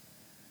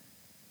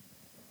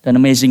Dan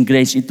Amazing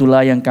Grace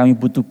itulah yang kami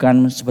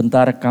butuhkan.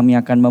 Sebentar kami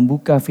akan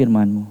membuka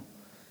firman-Mu,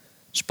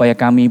 supaya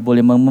kami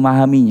boleh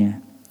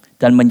memahaminya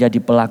dan menjadi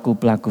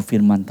pelaku-pelaku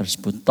firman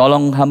tersebut.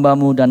 Tolong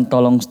hamba-Mu dan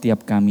tolong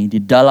setiap kami di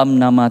dalam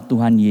nama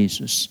Tuhan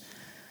Yesus.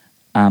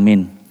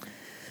 Amin.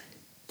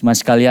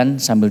 Jemaat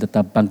sekalian, sambil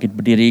tetap bangkit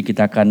berdiri,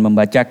 kita akan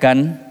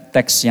membacakan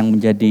teks yang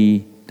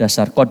menjadi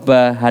dasar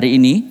khotbah hari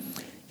ini,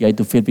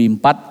 yaitu Filipi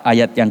 4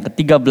 ayat yang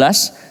ke-13.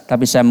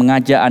 Tapi saya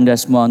mengajak Anda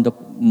semua untuk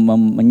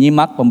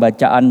menyimak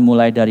pembacaan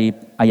mulai dari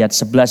ayat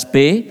 11b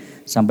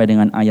sampai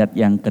dengan ayat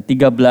yang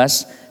ke-13.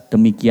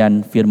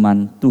 Demikian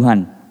firman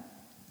Tuhan.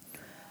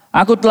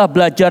 Aku telah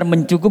belajar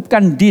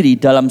mencukupkan diri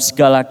dalam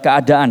segala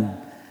keadaan.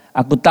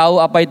 Aku tahu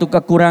apa itu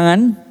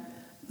kekurangan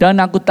dan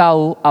aku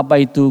tahu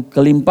apa itu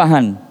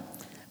kelimpahan.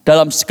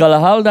 Dalam segala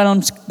hal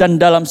dan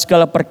dalam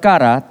segala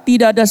perkara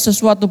tidak ada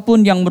sesuatu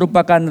pun yang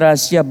merupakan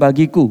rahasia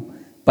bagiku.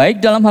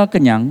 Baik dalam hal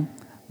kenyang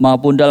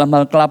maupun dalam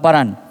hal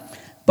kelaparan.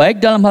 Baik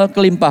dalam hal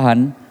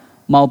kelimpahan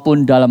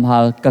maupun dalam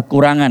hal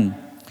kekurangan.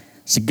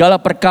 Segala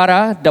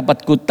perkara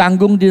dapat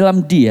kutanggung di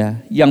dalam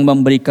Dia yang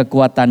memberi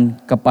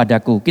kekuatan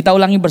kepadaku. Kita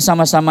ulangi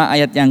bersama-sama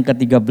ayat yang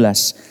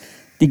ke-13.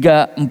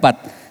 3-4.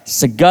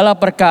 Segala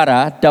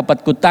perkara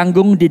dapat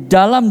kutanggung di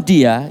dalam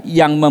Dia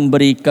yang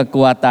memberi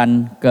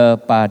kekuatan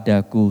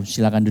kepadaku.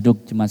 Silakan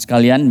duduk jemaat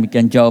sekalian.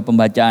 Demikian jauh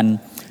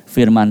pembacaan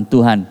firman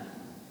Tuhan.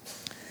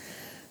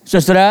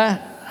 Saudara,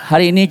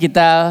 hari ini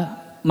kita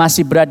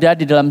masih berada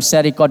di dalam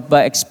seri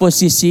khotbah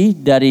eksposisi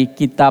dari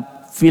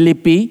kitab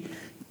Filipi,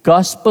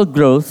 Gospel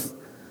Growth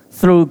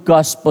Through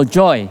Gospel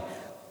Joy.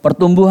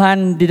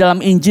 Pertumbuhan di dalam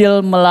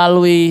Injil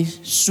melalui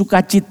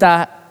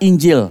sukacita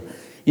Injil.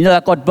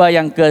 Inilah khotbah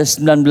yang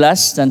ke-19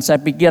 dan saya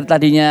pikir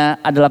tadinya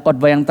adalah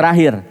khotbah yang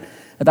terakhir.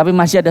 Tetapi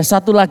masih ada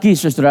satu lagi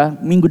saudara,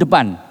 minggu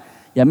depan.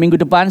 Ya, minggu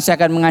depan saya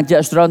akan mengajak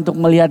saudara untuk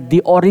melihat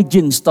the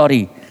origin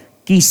story.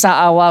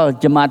 Kisah awal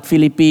jemaat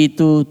Filipi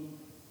itu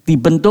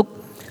dibentuk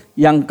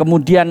yang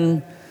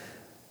kemudian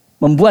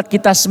membuat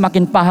kita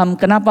semakin paham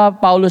kenapa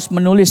Paulus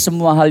menulis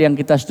semua hal yang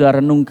kita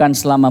sudah renungkan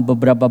selama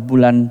beberapa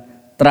bulan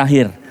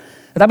terakhir.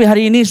 Tetapi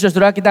hari ini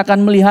saudara kita akan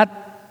melihat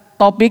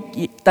topik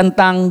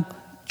tentang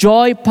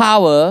joy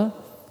power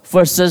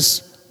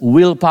versus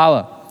will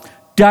power.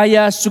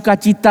 Daya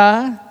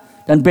sukacita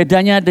dan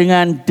bedanya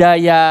dengan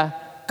daya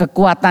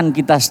kekuatan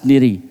kita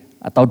sendiri.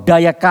 Atau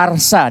daya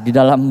karsa di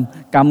dalam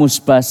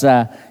kamus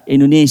bahasa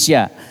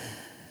Indonesia.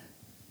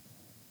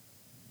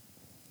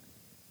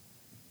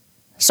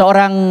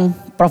 Seorang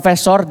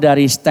profesor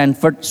dari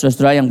Stanford,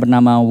 saudara yang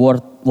bernama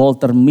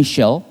Walter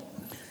Mischel,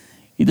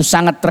 itu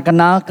sangat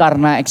terkenal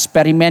karena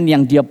eksperimen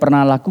yang dia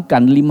pernah lakukan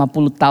 50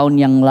 tahun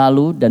yang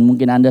lalu dan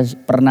mungkin Anda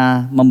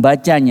pernah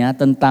membacanya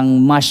tentang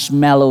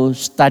marshmallow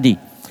study.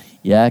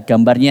 Ya,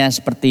 gambarnya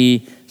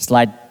seperti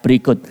slide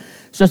berikut.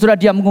 Saudara,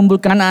 dia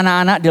mengumpulkan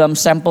anak-anak dalam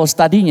sampel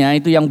studinya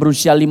itu yang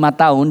berusia 5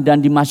 tahun dan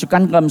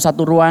dimasukkan ke dalam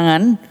satu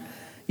ruangan.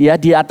 Ya,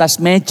 di atas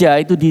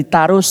meja itu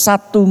ditaruh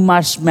satu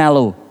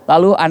marshmallow.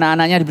 Lalu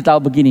anak-anaknya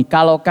diberitahu begini,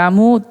 kalau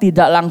kamu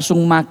tidak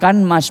langsung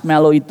makan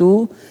marshmallow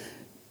itu,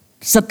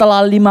 setelah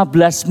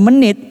 15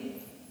 menit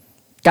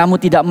kamu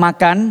tidak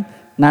makan,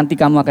 nanti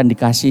kamu akan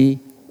dikasih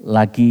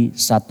lagi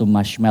satu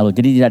marshmallow.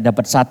 Jadi tidak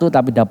dapat satu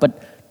tapi dapat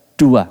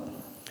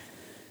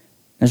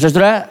 2. Nah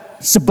saudara,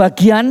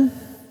 sebagian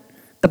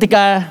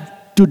ketika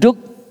duduk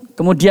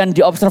kemudian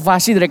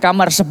diobservasi dari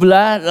kamar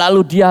sebelah,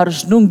 lalu dia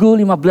harus nunggu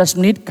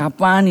 15 menit,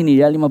 kapan ini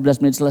ya 15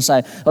 menit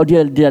selesai. Oh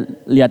dia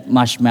lihat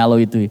marshmallow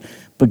itu.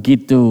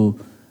 Begitu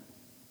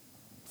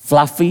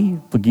fluffy,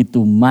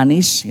 begitu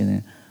manis.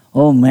 Gitu.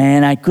 Oh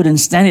man, I couldn't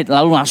stand it.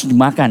 Lalu langsung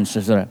dimakan,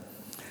 saudara.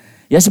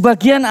 Ya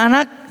sebagian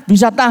anak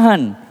bisa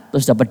tahan,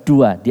 terus dapat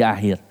 2 di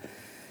akhir.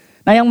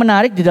 Nah yang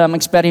menarik di dalam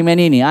eksperimen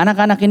ini,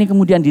 anak-anak ini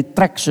kemudian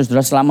di-track,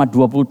 saudara, selama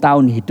 20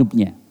 tahun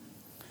hidupnya.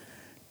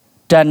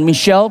 Dan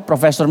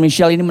Profesor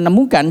Mischel ini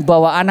menemukan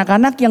bahwa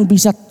anak-anak yang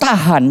bisa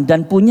tahan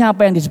dan punya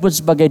apa yang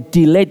disebut sebagai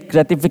delayed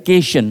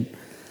gratification,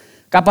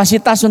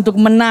 kapasitas untuk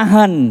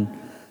menahan,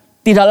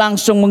 tidak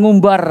langsung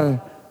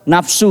mengumbar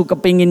nafsu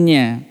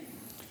kepinginnya.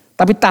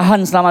 Tapi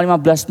tahan selama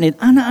 15 menit.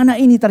 Anak-anak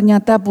ini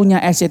ternyata punya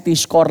SAT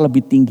score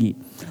lebih tinggi.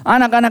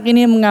 Anak-anak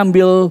ini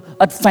mengambil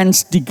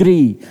advanced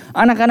degree.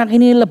 Anak-anak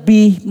ini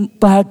lebih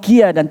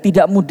bahagia dan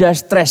tidak mudah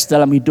stres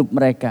dalam hidup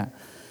mereka.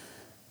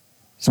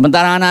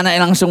 Sementara anak-anak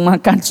yang langsung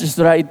makan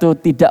saudara itu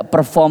tidak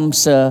perform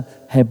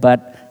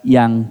sehebat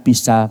yang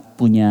bisa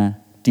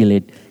punya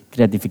delayed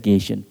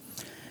gratification.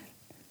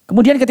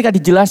 Kemudian ketika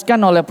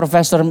dijelaskan oleh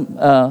Profesor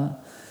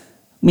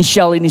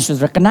Mischel ini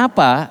saudara,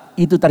 kenapa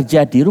itu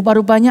terjadi?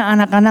 Rupa-rupanya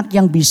anak-anak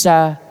yang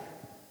bisa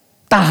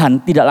tahan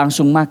tidak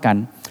langsung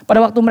makan.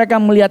 Pada waktu mereka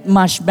melihat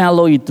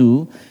marshmallow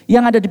itu,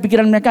 yang ada di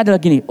pikiran mereka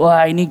adalah gini,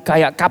 wah ini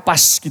kayak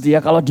kapas gitu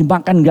ya. Kalau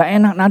dimakan gak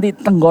enak nanti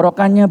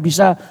tenggorokannya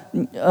bisa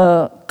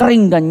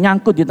kering dan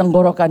nyangkut di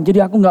tenggorokan.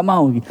 Jadi aku gak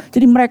mau.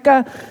 Jadi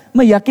mereka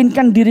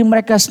meyakinkan diri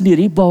mereka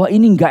sendiri bahwa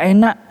ini gak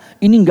enak,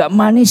 ini gak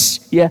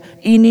manis ya.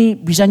 Ini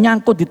bisa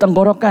nyangkut di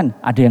tenggorokan.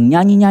 Ada yang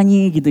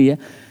nyanyi-nyanyi gitu ya.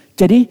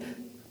 Jadi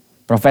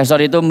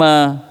profesor itu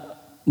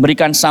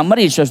memberikan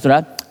summary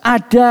saudara,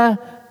 ada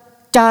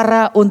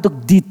cara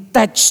untuk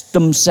detach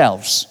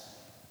themselves.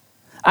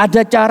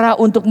 Ada cara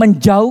untuk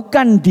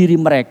menjauhkan diri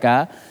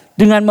mereka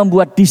dengan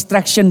membuat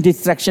distraction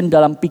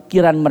dalam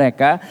pikiran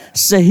mereka.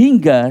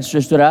 Sehingga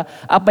saudara,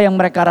 apa yang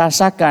mereka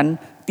rasakan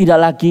tidak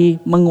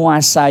lagi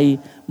menguasai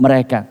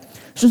mereka.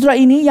 Saudara,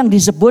 ini yang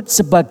disebut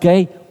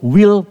sebagai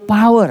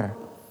willpower.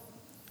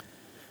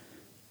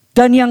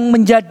 Dan yang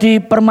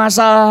menjadi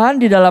permasalahan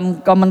di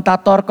dalam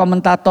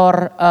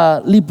komentator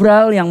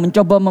liberal yang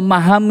mencoba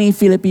memahami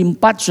Filipi 4,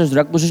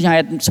 saudara, khususnya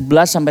ayat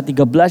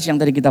 11-13 yang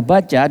tadi kita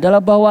baca, adalah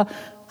bahwa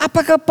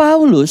apakah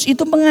Paulus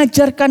itu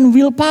mengajarkan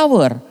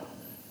willpower?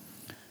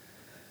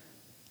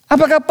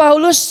 Apakah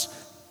Paulus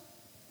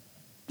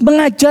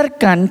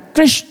mengajarkan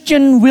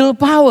Christian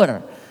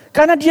willpower?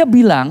 Karena dia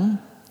bilang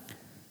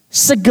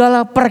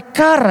segala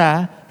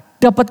perkara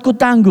dapat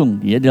kutanggung.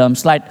 Ya, dalam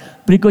slide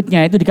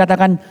berikutnya itu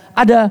dikatakan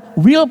ada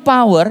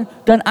willpower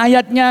dan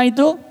ayatnya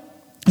itu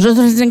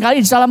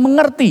seringkali salah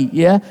mengerti.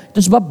 Ya, itu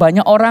sebab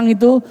banyak orang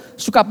itu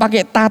suka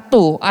pakai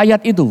tato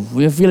ayat itu.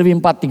 Filipi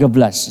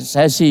 4:13.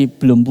 Saya sih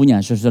belum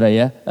punya, saudara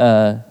ya.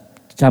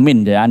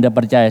 Jamin ya, Anda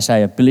percaya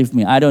saya, believe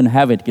me, I don't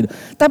have it gitu.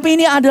 Tapi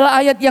ini adalah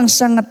ayat yang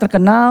sangat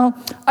terkenal,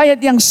 ayat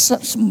yang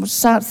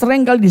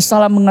seringkali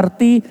disalah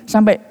mengerti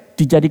sampai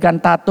dijadikan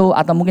tato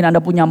atau mungkin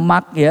Anda punya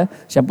mug ya.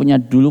 Saya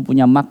dulu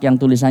punya mug yang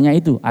tulisannya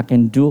itu, I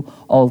can do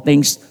all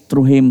things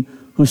through him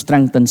who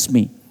strengthens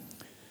me.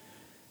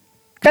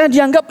 Karena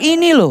dianggap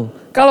ini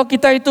loh, kalau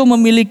kita itu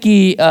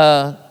memiliki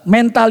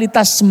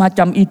mentalitas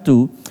semacam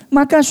itu,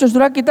 maka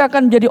saudara kita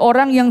akan menjadi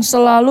orang yang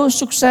selalu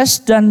sukses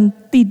dan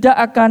tidak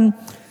akan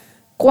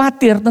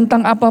khawatir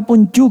tentang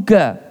apapun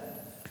juga.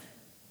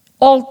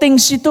 All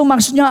things itu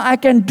maksudnya I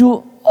can do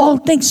all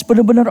things,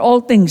 benar-benar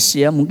all things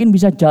ya. Mungkin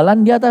bisa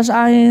jalan di atas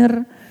air.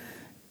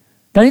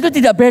 Dan itu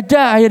tidak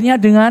beda akhirnya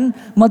dengan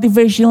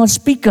motivational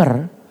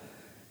speaker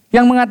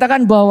yang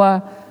mengatakan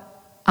bahwa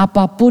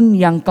apapun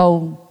yang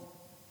kau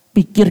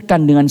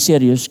pikirkan dengan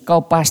serius,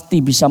 kau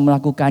pasti bisa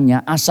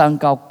melakukannya asal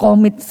kau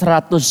komit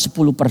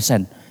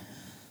 110%.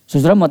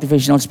 Saudara,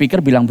 motivational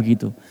speaker bilang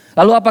begitu.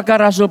 Lalu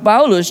apakah Rasul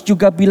Paulus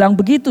juga bilang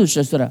begitu,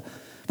 saudara?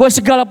 Bahwa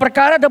segala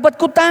perkara dapat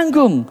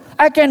kutanggung.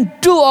 I can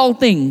do all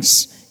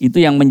things.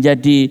 Itu yang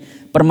menjadi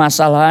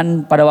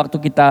permasalahan pada waktu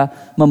kita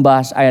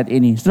membahas ayat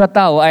ini. Sudah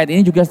tahu ayat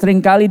ini juga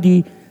seringkali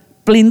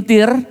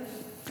dipelintir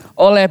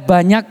oleh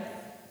banyak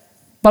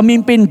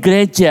pemimpin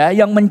gereja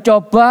yang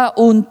mencoba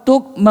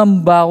untuk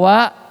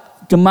membawa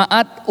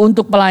jemaat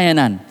untuk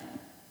pelayanan.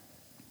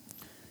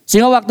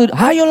 Sehingga waktu,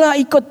 ayolah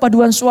ikut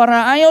paduan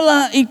suara,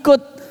 ayolah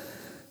ikut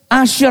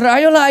Asyir,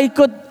 ayolah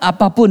ikut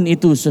apapun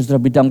itu saudara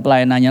bidang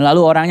pelayanannya.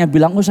 Lalu orangnya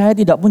bilang, oh saya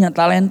tidak punya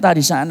talenta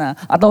di sana.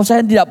 Atau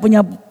saya tidak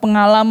punya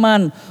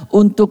pengalaman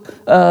untuk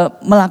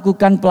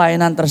melakukan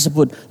pelayanan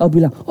tersebut. Lalu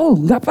bilang, oh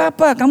enggak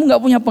apa-apa, kamu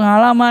enggak punya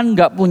pengalaman,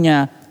 enggak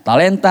punya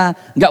talenta,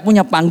 enggak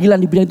punya panggilan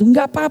di bidang itu.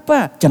 Enggak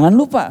apa-apa, jangan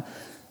lupa.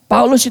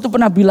 Paulus itu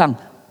pernah bilang,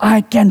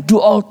 I can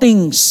do all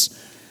things.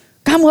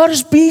 Kamu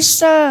harus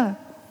bisa.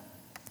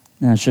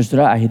 Nah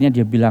saudara akhirnya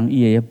dia bilang,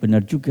 iya ya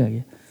benar juga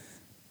ya.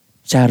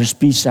 Saya harus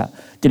bisa.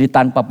 Jadi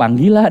tanpa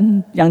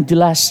panggilan yang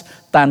jelas,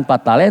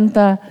 tanpa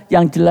talenta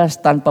yang jelas,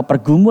 tanpa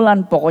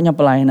pergumulan, pokoknya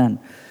pelayanan.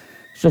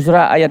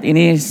 Saudara, ayat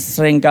ini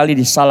seringkali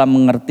disalah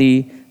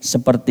mengerti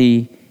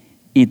seperti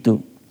itu.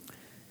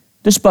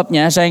 Itu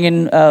sebabnya saya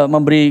ingin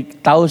memberi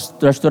tahu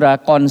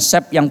saudara-saudara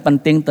konsep yang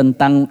penting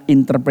tentang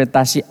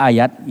interpretasi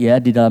ayat ya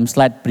di dalam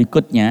slide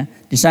berikutnya.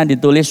 Di sana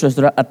ditulis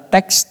saudara, a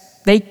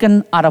text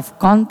taken out of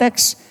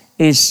context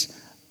is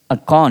a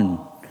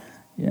con.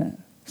 Ya.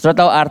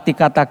 Saudara tahu arti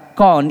kata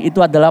con itu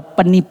adalah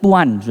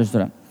penipuan,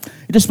 saudara.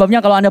 Itu sebabnya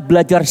kalau Anda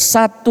belajar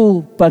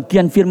satu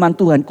bagian firman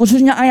Tuhan,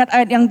 khususnya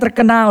ayat-ayat yang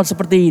terkenal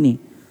seperti ini.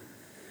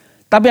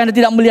 Tapi Anda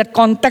tidak melihat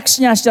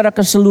konteksnya secara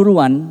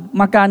keseluruhan,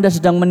 maka Anda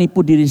sedang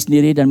menipu diri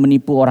sendiri dan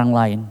menipu orang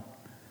lain.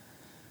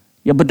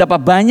 Ya betapa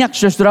banyak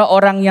saudara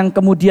orang yang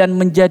kemudian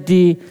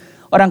menjadi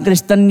orang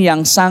Kristen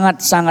yang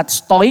sangat-sangat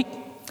stoik,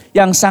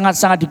 yang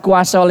sangat-sangat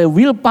dikuasai oleh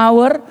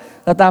willpower,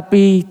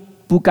 tetapi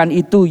bukan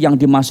itu yang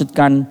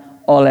dimaksudkan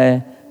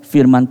oleh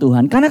firman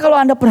Tuhan. Karena kalau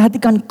Anda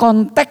perhatikan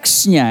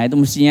konteksnya, itu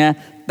mestinya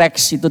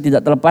teks itu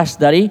tidak terlepas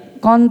dari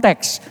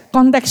konteks.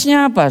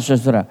 Konteksnya apa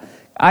saudara?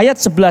 Ayat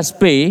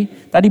 11b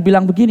tadi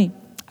bilang begini,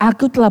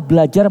 aku telah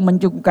belajar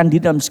mencukupkan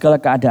diri dalam segala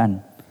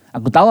keadaan.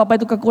 Aku tahu apa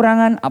itu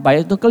kekurangan,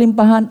 apa itu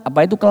kelimpahan,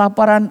 apa itu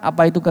kelaparan,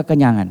 apa itu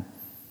kekenyangan.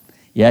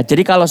 Ya,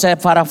 jadi kalau saya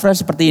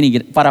parafrase seperti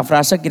ini,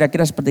 parafrase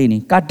kira-kira seperti ini.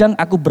 Kadang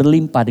aku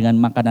berlimpah dengan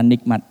makanan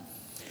nikmat.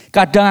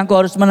 Kadang aku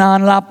harus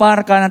menahan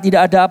lapar karena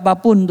tidak ada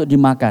apapun untuk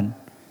dimakan.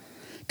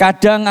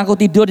 Kadang aku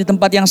tidur di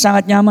tempat yang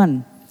sangat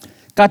nyaman.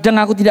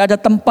 Kadang aku tidak ada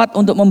tempat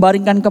untuk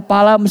membaringkan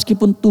kepala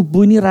meskipun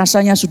tubuh ini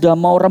rasanya sudah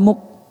mau remuk.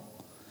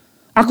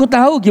 Aku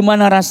tahu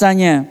gimana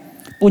rasanya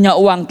punya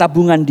uang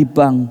tabungan di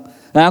bank.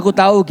 Dan aku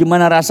tahu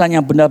gimana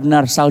rasanya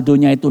benar-benar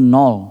saldonya itu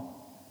nol.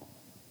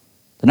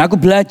 Dan aku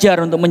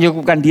belajar untuk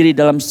mencukupkan diri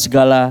dalam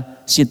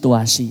segala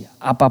situasi.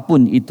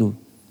 Apapun itu.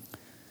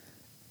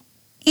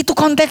 Itu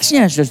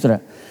konteksnya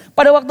saudara.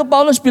 Pada waktu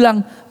Paulus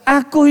bilang,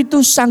 aku itu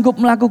sanggup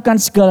melakukan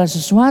segala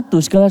sesuatu.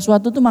 Segala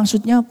sesuatu itu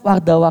maksudnya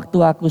pada waktu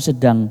aku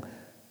sedang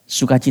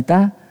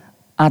sukacita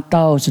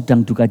atau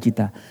sedang duka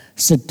cita.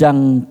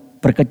 Sedang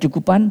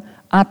berkecukupan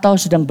atau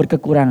sedang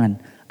berkekurangan.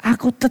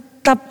 Aku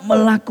tetap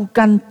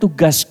melakukan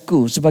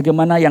tugasku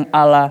sebagaimana yang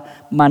Allah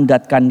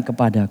mandatkan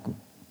kepadaku.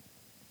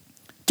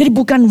 Jadi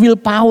bukan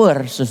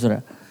willpower,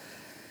 saudara.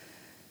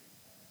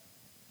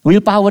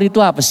 Willpower itu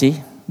apa sih?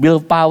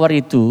 Willpower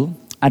itu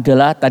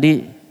adalah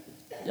tadi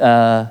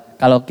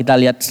kalau kita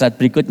lihat slide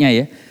berikutnya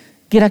ya.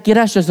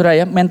 Kira-kira saudara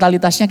ya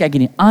mentalitasnya kayak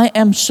gini. I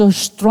am so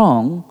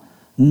strong,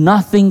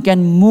 nothing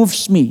can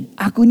moves me.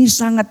 Aku ini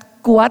sangat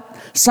kuat,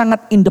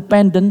 sangat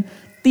independen.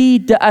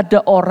 Tidak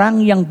ada orang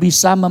yang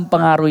bisa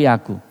mempengaruhi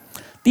aku.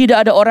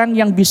 Tidak ada orang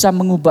yang bisa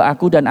mengubah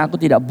aku dan aku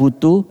tidak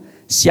butuh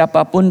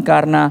siapapun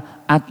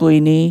karena aku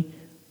ini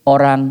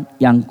orang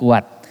yang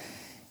kuat.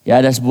 Ya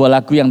ada sebuah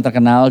lagu yang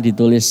terkenal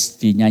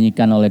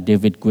dinyanyikan oleh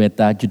David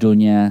Guetta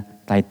judulnya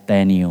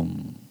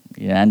Titanium.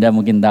 Ya Anda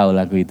mungkin tahu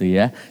lagu itu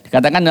ya.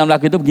 Dikatakan dalam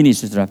lagu itu begini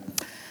saudara.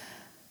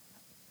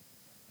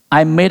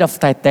 I'm made of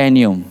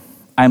titanium.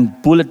 I'm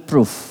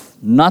bulletproof.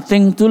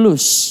 Nothing to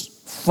lose.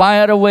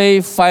 Fire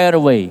away, fire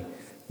away.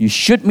 You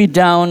shoot me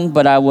down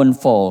but I won't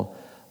fall.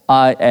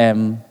 I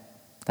am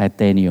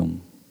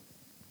titanium.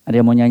 Ada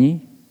yang mau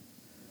nyanyi?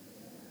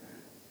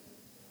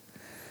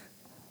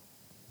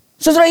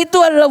 Saudara itu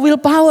adalah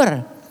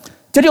willpower.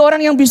 Jadi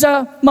orang yang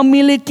bisa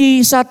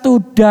memiliki satu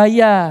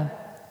daya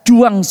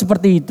juang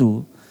seperti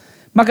itu.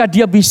 Maka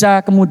dia bisa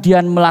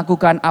kemudian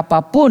melakukan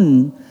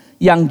apapun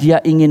yang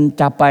dia ingin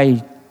capai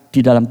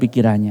di dalam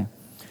pikirannya.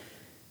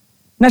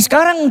 Nah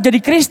sekarang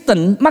jadi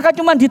Kristen maka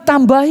cuma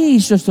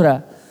ditambahi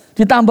saudara.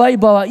 Ditambahi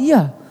bahwa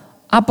iya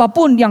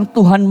apapun yang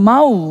Tuhan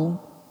mau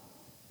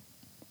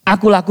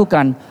aku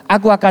lakukan.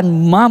 Aku akan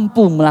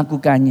mampu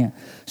melakukannya.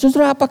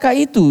 Saudara apakah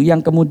itu yang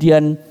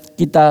kemudian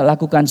kita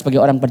lakukan sebagai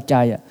orang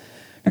percaya.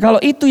 Nah, kalau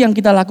itu yang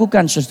kita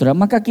lakukan saudara,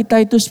 maka kita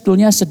itu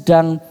sebetulnya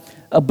sedang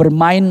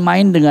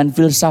bermain-main dengan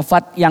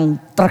filsafat yang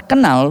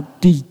terkenal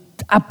di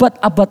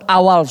abad-abad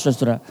awal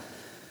saudara.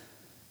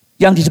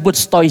 Yang disebut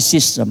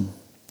stoicism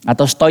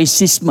atau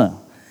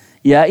stoicisme.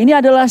 Ya, ini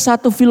adalah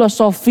satu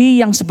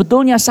filosofi yang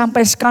sebetulnya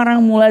sampai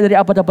sekarang mulai dari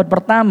abad-abad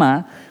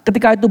pertama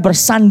ketika itu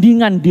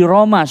bersandingan di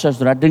Roma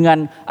saudara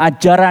dengan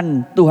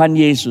ajaran Tuhan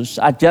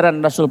Yesus, ajaran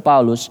Rasul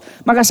Paulus.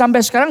 Maka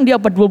sampai sekarang di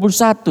abad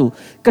 21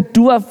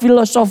 kedua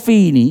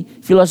filosofi ini,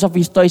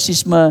 filosofi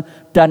stoicisme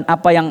dan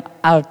apa yang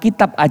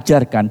Alkitab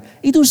ajarkan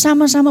itu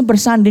sama-sama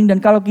bersanding dan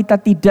kalau kita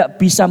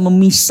tidak bisa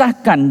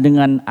memisahkan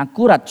dengan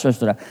akurat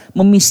saudara,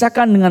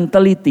 memisahkan dengan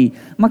teliti,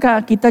 maka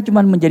kita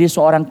cuma menjadi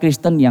seorang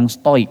Kristen yang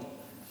stoik.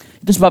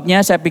 Itu sebabnya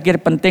saya pikir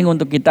penting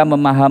untuk kita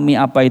memahami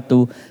apa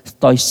itu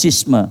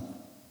stoicisme.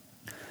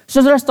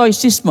 Saudara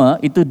stoicisme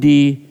itu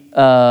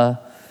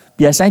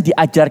biasanya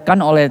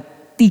diajarkan oleh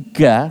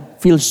 3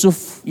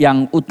 filsuf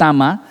yang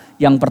utama.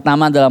 Yang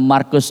pertama adalah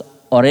Marcus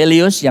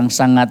Aurelius yang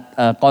sangat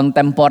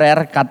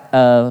kontemporer,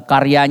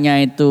 karyanya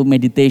itu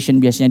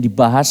meditation biasanya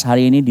dibahas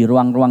hari ini di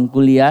ruang-ruang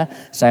kuliah.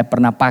 Saya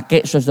pernah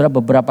pakai saudara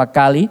beberapa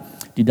kali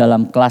di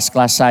dalam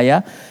kelas-kelas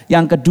saya.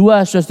 Yang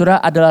kedua saudara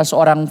adalah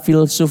seorang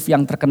filsuf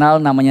yang terkenal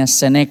namanya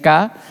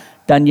Seneca.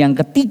 Dan yang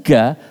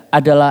ketiga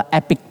adalah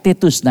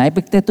Epictetus. Nah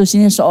Epictetus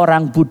ini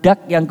seorang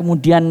budak yang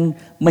kemudian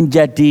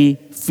menjadi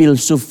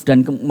filsuf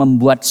dan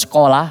membuat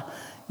sekolah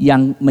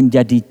yang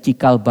menjadi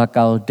cikal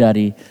bakal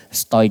dari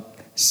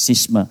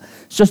stoicisme.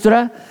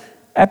 Saudara,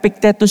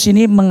 Epictetus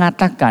ini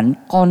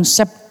mengatakan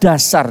konsep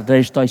dasar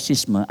dari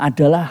stoicisme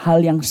adalah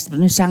hal yang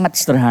sebenarnya sangat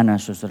sederhana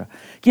saudara.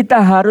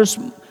 Kita harus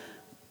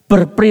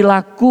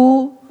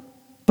berperilaku,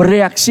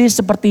 bereaksi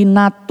seperti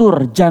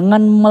natur, jangan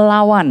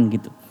melawan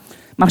gitu.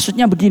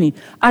 Maksudnya begini,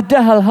 ada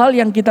hal-hal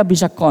yang kita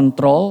bisa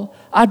kontrol,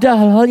 ada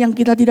hal-hal yang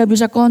kita tidak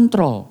bisa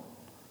kontrol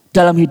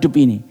dalam hidup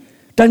ini.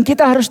 Dan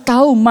kita harus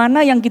tahu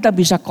mana yang kita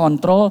bisa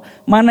kontrol,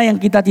 mana yang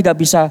kita tidak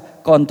bisa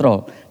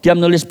kontrol. Dia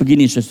menulis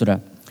begini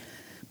saudara,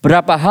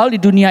 berapa hal di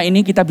dunia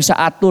ini kita bisa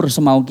atur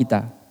semau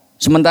kita.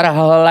 Sementara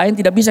hal-hal lain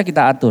tidak bisa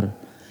kita atur.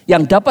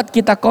 Yang dapat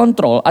kita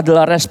kontrol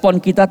adalah respon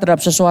kita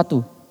terhadap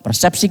sesuatu.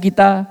 Persepsi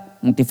kita,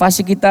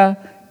 motivasi kita,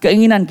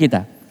 keinginan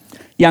kita.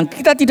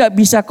 Yang kita tidak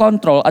bisa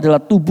kontrol adalah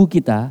tubuh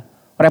kita,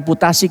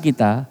 reputasi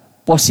kita,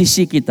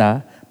 posisi kita,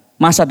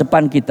 masa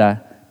depan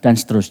kita, dan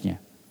seterusnya.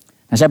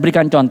 Nah saya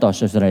berikan contoh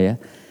saudara ya.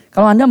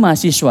 Kalau Anda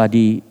mahasiswa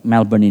di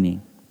Melbourne ini,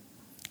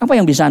 apa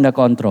yang bisa Anda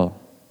kontrol?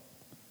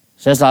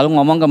 Saya selalu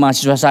ngomong ke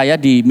mahasiswa saya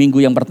di minggu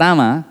yang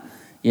pertama,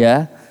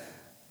 ya,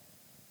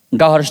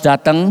 engkau harus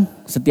datang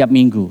setiap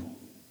minggu,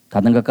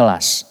 datang ke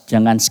kelas,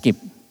 jangan skip.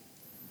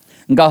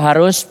 Engkau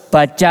harus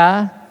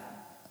baca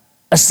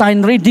assign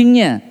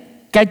readingnya,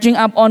 catching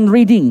up on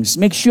readings,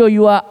 make sure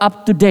you are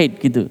up to date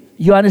gitu.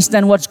 You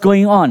understand what's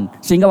going on,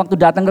 sehingga waktu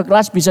datang ke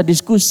kelas bisa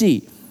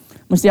diskusi.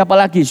 Mesti apa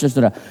lagi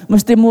saudara?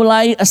 Mesti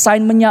mulai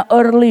assignmentnya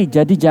early,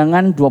 jadi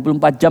jangan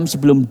 24 jam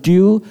sebelum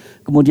due,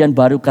 kemudian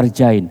baru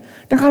kerjain.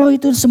 Dan kalau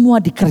itu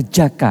semua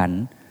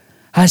dikerjakan,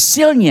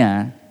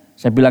 hasilnya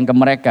saya bilang ke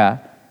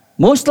mereka,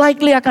 most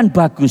likely akan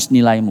bagus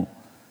nilaimu.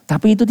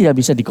 Tapi itu tidak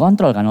bisa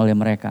dikontrol kan oleh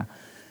mereka.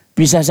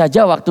 Bisa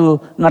saja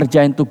waktu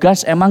ngerjain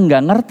tugas emang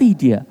nggak ngerti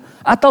dia.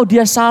 Atau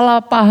dia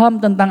salah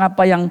paham tentang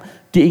apa yang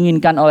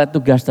diinginkan oleh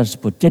tugas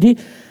tersebut. Jadi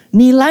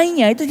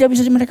nilainya itu tidak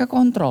bisa mereka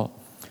kontrol.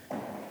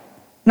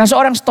 Nah,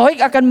 seorang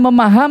stoik akan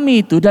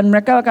memahami itu dan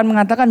mereka akan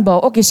mengatakan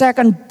bahwa oke, saya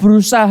akan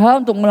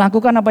berusaha untuk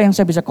melakukan apa yang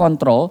saya bisa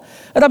kontrol.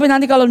 Tetapi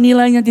nanti kalau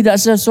nilainya tidak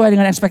sesuai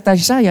dengan ekspektasi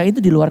saya, itu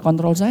di luar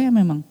kontrol saya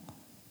memang.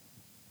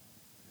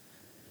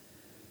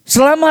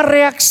 Selama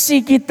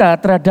reaksi kita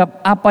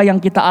terhadap apa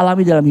yang kita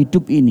alami dalam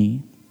hidup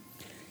ini,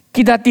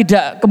 kita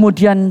tidak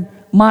kemudian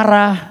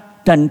marah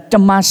dan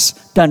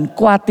cemas dan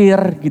khawatir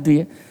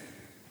gitu ya.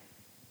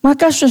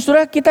 Maka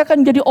saudara, kita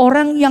akan jadi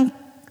orang yang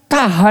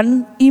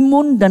tahan,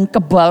 imun dan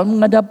kebal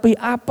menghadapi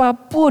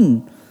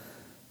apapun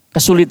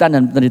kesulitan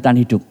dan penderitaan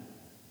hidup.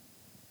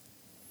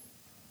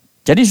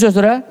 Jadi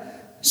saudara,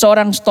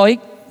 seorang stoik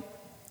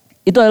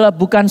itu adalah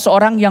bukan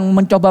seorang yang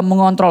mencoba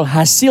mengontrol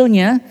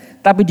hasilnya,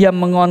 tapi dia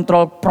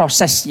mengontrol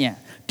prosesnya.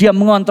 Dia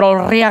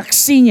mengontrol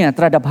reaksinya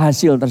terhadap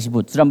hasil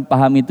tersebut. Sudah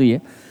paham itu ya.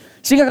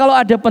 Sehingga kalau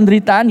ada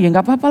penderitaan ya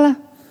nggak apa-apa lah.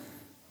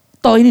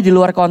 Toh ini di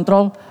luar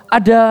kontrol.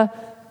 Ada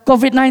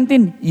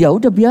COVID-19, ya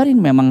udah biarin,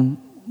 memang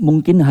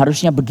mungkin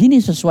harusnya begini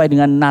sesuai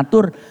dengan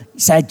natur,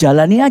 saya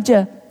jalani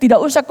aja. Tidak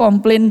usah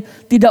komplain,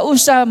 tidak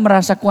usah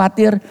merasa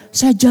khawatir,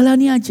 saya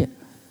jalani aja.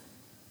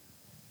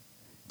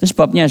 Itu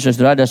sebabnya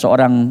saudara, ada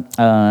seorang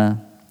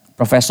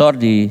profesor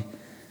di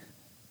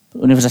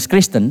Universitas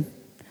Kristen,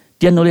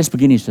 dia nulis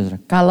begini saudara,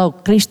 kalau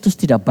Kristus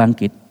tidak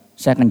bangkit,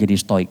 saya akan jadi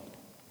stoik.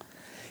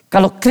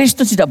 Kalau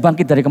Kristus tidak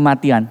bangkit dari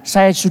kematian,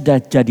 saya sudah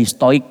jadi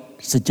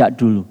stoik sejak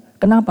dulu.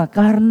 Kenapa?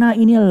 Karena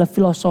ini adalah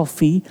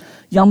filosofi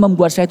yang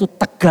membuat saya itu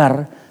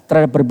tegar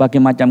terhadap berbagai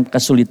macam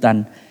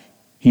kesulitan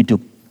hidup.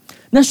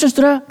 Nah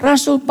saudara,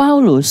 Rasul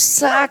Paulus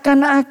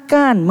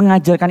seakan-akan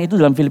mengajarkan itu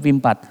dalam Filipi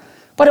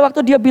 4. Pada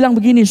waktu dia bilang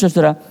begini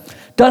saudara,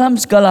 dalam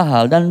segala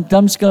hal dan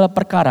dalam segala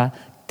perkara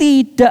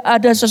tidak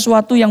ada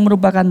sesuatu yang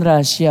merupakan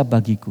rahasia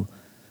bagiku.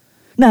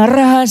 Nah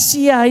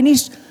rahasia ini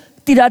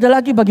tidak ada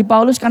lagi bagi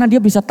Paulus karena dia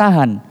bisa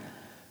tahan.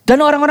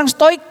 Dan orang-orang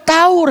stoik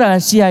tahu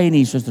rahasia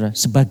ini saudara,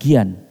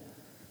 sebagian.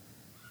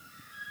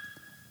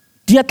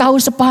 Dia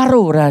tahu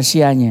separuh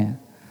rahasianya.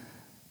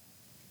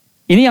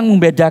 Ini yang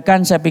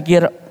membedakan saya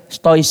pikir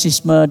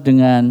stoicisme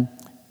dengan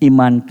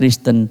iman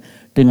Kristen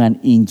dengan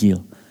Injil.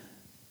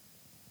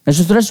 Nah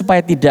saudara,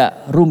 supaya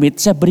tidak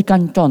rumit saya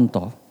berikan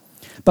contoh.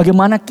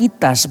 Bagaimana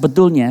kita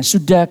sebetulnya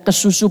sudah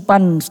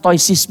kesusupan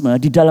stoicisme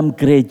di dalam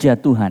gereja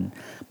Tuhan.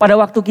 Pada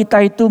waktu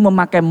kita itu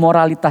memakai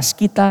moralitas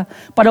kita.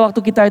 Pada waktu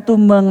kita itu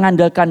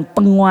mengandalkan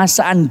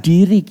penguasaan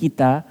diri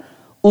kita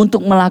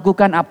untuk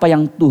melakukan apa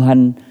yang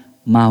Tuhan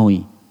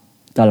maui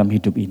dalam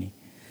hidup ini.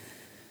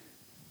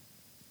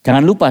 Jangan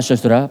lupa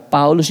saudara,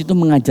 Paulus itu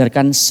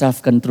mengajarkan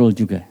self control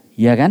juga,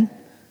 ya kan?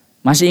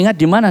 Masih ingat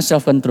di mana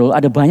self control?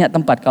 Ada banyak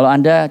tempat. Kalau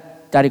Anda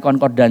cari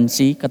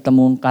konkordansi,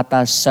 ketemu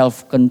kata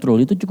self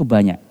control itu cukup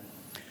banyak.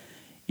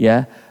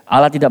 Ya,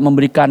 Allah tidak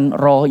memberikan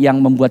roh yang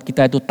membuat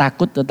kita itu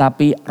takut,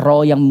 tetapi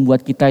roh yang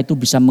membuat kita itu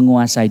bisa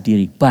menguasai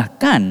diri.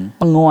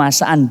 Bahkan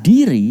penguasaan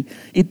diri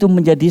itu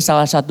menjadi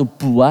salah satu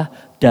buah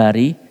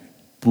dari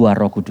buah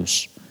Roh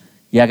Kudus.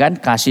 Ya kan,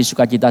 kasih,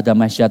 sukacita,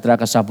 damai sejahtera,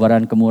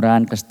 kesabaran,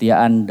 kemurahan,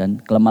 kesetiaan, dan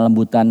kelemah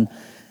lembutan.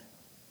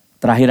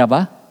 Terakhir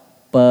apa?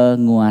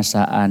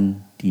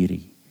 Penguasaan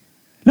diri.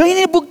 Nah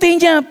ini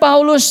buktinya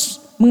Paulus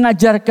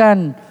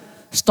mengajarkan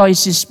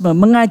stoicisme,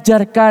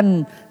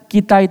 mengajarkan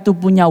kita itu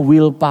punya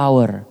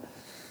willpower.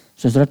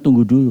 Saudara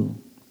tunggu dulu.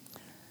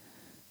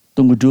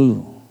 Tunggu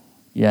dulu.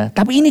 Ya,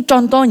 tapi ini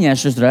contohnya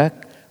saudara,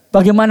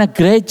 bagaimana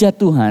gereja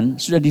Tuhan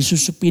sudah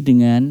disusupi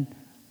dengan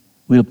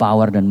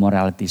willpower dan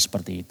morality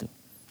seperti itu.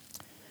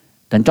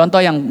 Dan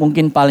contoh yang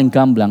mungkin paling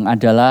gamblang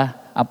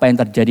adalah apa yang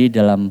terjadi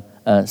dalam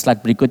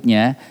slide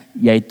berikutnya,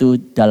 yaitu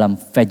dalam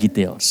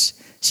VeggieTales.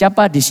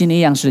 Siapa di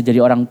sini yang sudah jadi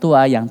orang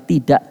tua yang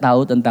tidak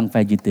tahu tentang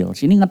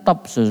VeggieTales? Ini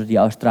ngetop di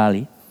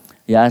Australia.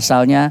 Ya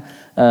asalnya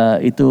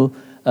itu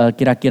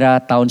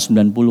kira-kira tahun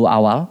 90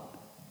 awal.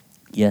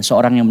 Ya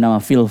seorang yang bernama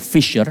Phil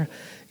Fisher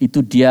itu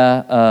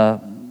dia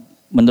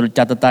menurut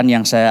catatan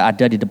yang saya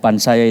ada di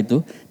depan saya itu,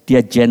 dia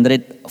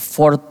generate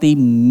 $40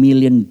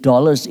 million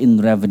in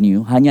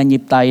revenue hanya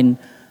nyiptain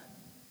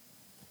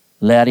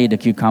Larry the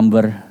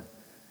Cucumber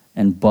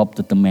and Bob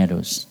the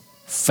Tomatoes,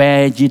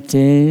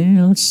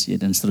 VeggieTales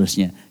ya, dan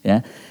seterusnya.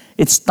 Ya,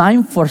 it's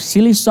time for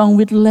silly song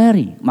with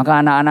Larry.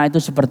 Maka anak-anak itu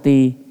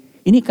seperti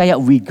ini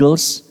kayak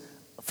Wiggles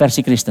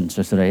versi Kristen,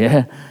 saudara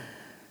ya.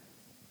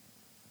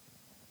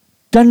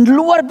 Dan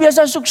luar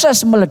biasa sukses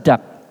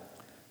meledak.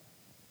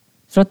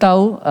 Saya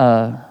tahu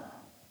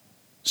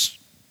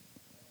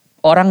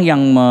orang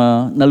yang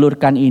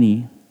menelurkan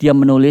ini, dia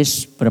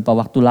menulis beberapa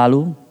waktu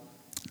lalu,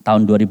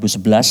 tahun 2011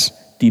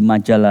 di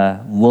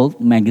majalah World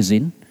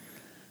Magazine.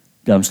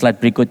 Dalam slide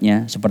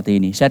berikutnya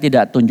seperti ini. Saya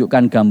tidak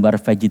tunjukkan gambar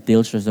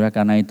VeggieTales saudara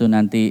karena itu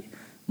nanti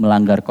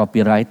melanggar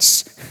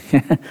copyrights.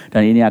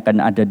 Dan ini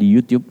akan ada di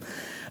YouTube.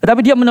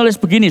 Tetapi dia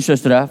menulis begini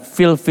saudara,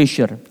 Phil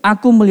Fisher.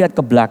 Aku melihat ke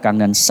belakang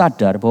dan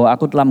sadar bahwa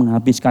aku telah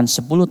menghabiskan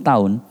 10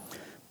 tahun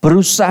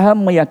berusaha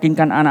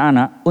meyakinkan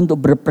anak-anak untuk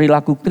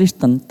berperilaku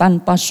Kristen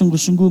tanpa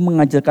sungguh-sungguh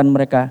mengajarkan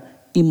mereka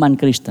iman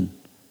Kristen.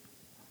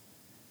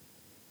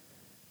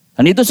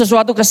 Dan itu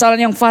sesuatu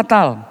kesalahan yang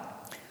fatal.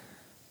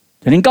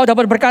 Dan engkau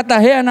dapat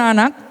berkata, hei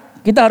anak-anak,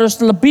 kita harus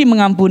lebih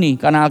mengampuni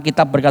karena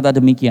Alkitab berkata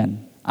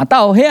demikian.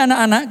 Atau hei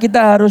anak-anak, kita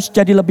harus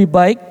jadi lebih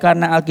baik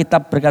karena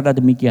Alkitab berkata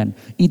demikian.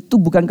 Itu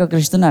bukan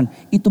kekristenan,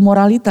 itu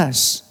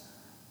moralitas.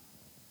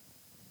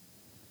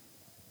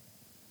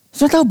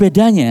 Sudah tahu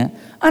bedanya?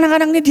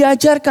 Anak-anak ini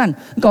diajarkan,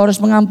 engkau harus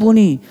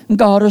mengampuni,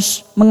 engkau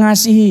harus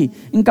mengasihi,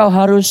 engkau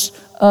harus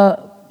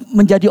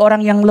menjadi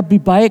orang yang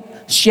lebih baik,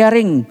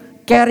 sharing,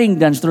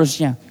 caring dan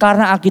seterusnya.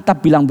 Karena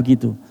Alkitab bilang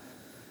begitu.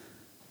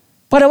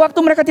 Pada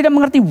waktu mereka tidak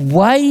mengerti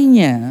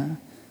why-nya,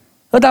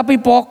 tetapi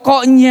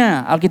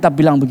pokoknya Alkitab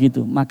bilang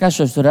begitu. Maka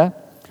saudara,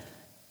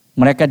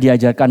 mereka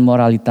diajarkan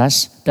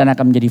moralitas dan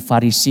akan menjadi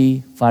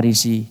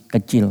farisi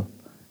kecil.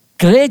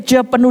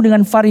 Gereja penuh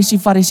dengan farisi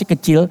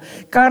kecil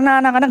karena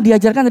anak-anak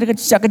diajarkan dari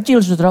sejak kecil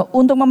saudara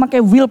untuk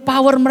memakai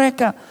willpower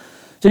mereka.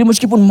 Jadi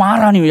meskipun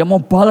marah nih ya mau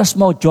balas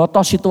mau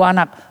jotos itu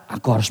anak.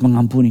 Aku harus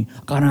mengampuni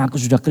karena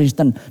aku sudah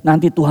Kristen.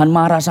 Nanti Tuhan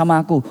marah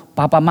sama aku.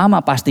 Papa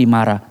mama pasti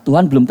marah.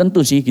 Tuhan belum tentu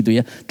sih gitu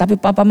ya. Tapi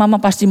papa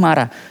mama pasti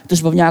marah. Itu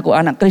sebabnya aku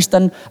anak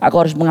Kristen aku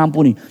harus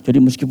mengampuni.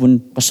 Jadi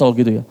meskipun kesel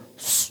gitu ya.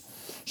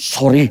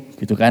 Sorry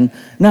gitu kan.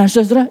 Nah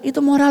saudara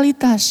itu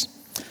moralitas.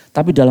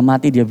 Tapi dalam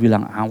hati dia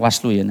bilang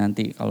awas lu ya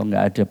nanti kalau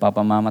gak ada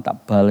papa mama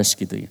tak balas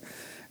gitu ya.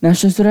 Nah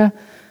saudara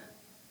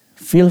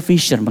Phil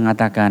Fisher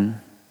mengatakan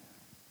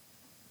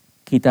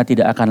kita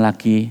tidak akan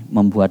lagi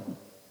membuat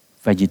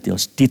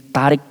VeggieTales,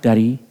 ditarik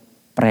dari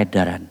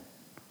peredaran.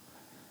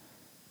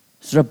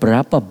 Sudah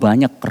berapa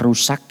banyak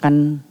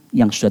kerusakan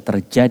yang sudah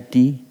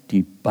terjadi di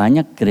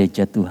banyak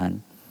gereja Tuhan.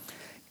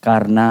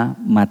 Karena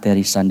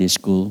materi Sunday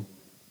School,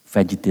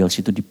 VeggieTales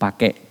itu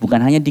dipakai bukan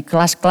hanya di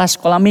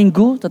kelas-kelas sekolah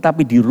minggu,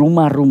 tetapi di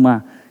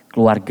rumah-rumah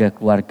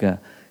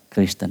keluarga-keluarga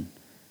Kristen.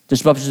 Itu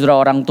sebab saudara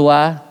orang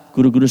tua,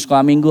 guru-guru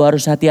sekolah minggu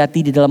harus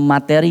hati-hati di dalam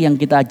materi yang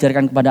kita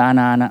ajarkan kepada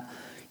anak-anak.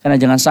 Karena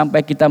jangan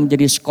sampai kita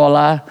menjadi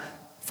sekolah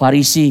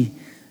Farisi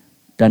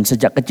dan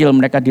sejak kecil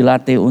mereka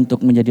dilatih untuk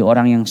menjadi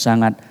orang yang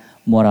sangat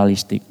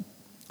moralistik.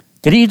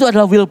 Jadi itu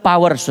adalah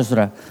willpower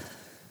saudara.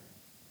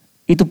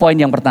 Itu poin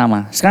yang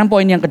pertama. Sekarang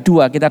poin yang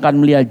kedua kita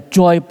akan melihat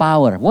joy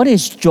power. What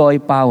is joy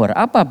power?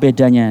 Apa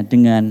bedanya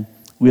dengan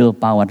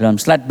willpower?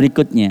 Dalam slide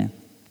berikutnya.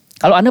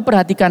 Kalau Anda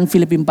perhatikan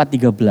Filipi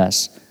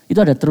 4:13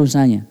 itu ada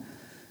terusannya.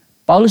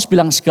 Paulus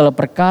bilang segala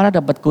perkara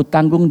dapat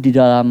kutanggung di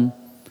dalam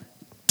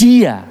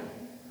Dia.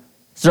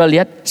 Saudara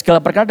lihat,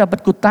 segala perkara dapat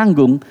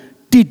kutanggung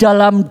di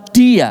dalam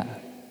Dia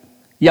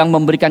yang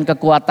memberikan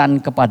kekuatan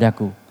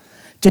kepadaku.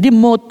 Jadi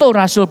moto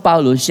Rasul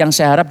Paulus yang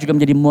saya harap juga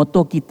menjadi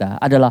moto kita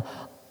adalah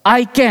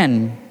I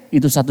can,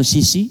 itu satu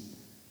sisi,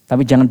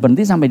 tapi jangan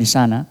berhenti sampai di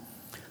sana.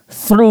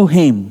 Through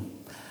Him.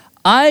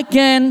 I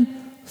can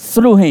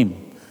through Him.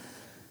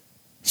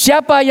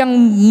 Siapa yang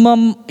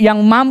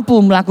mampu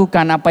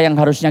melakukan apa yang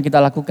harusnya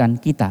kita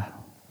lakukan? Kita.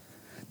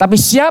 Tapi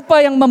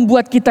siapa yang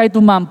membuat kita itu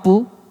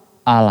mampu?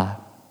 Allah.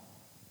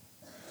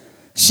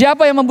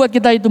 Siapa yang membuat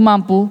kita itu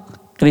mampu?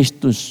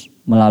 Kristus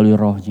melalui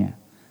rohnya.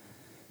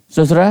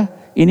 Saudara,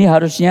 ini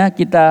harusnya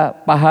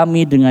kita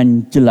pahami dengan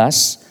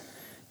jelas.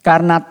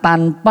 Karena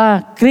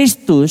tanpa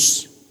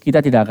Kristus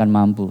kita tidak akan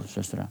mampu,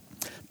 saudara.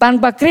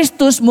 Tanpa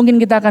Kristus mungkin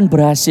kita akan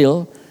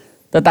berhasil.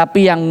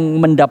 Tetapi yang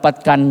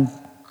mendapatkan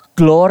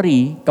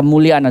glory,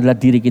 kemuliaan adalah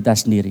diri kita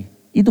sendiri.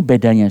 Itu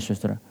bedanya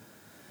saudara.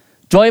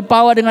 Joy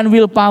power dengan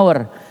will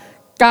power.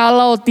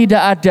 Kalau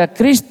tidak ada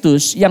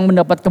Kristus yang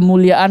mendapat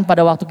kemuliaan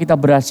pada waktu kita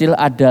berhasil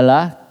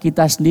adalah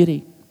kita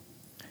sendiri.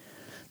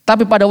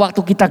 Tapi pada waktu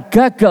kita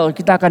gagal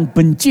kita akan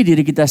benci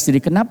diri kita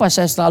sendiri. Kenapa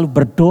saya selalu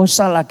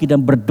berdosa lagi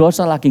dan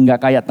berdosa lagi gak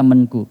kayak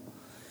temanku.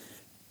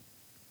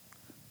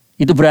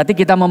 Itu berarti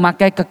kita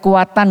memakai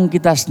kekuatan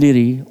kita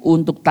sendiri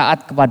untuk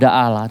taat kepada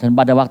Allah. Dan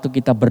pada waktu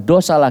kita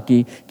berdosa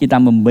lagi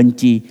kita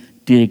membenci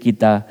diri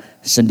kita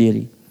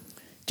sendiri.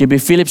 J.B.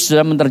 Phillips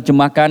sudah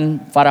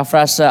menerjemahkan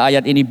parafrase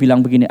ayat ini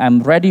bilang begini. I'm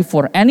ready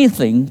for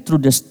anything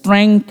through the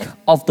strength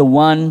of the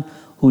one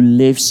who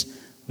lives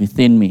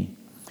within me.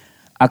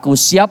 Aku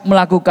siap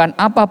melakukan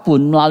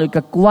apapun melalui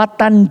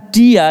kekuatan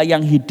Dia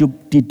yang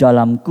hidup di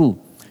dalamku.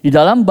 Di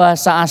dalam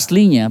bahasa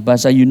aslinya,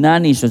 bahasa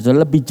Yunani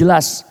sudah lebih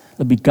jelas,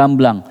 lebih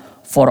gamblang.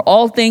 For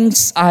all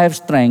things I have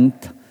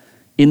strength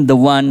in the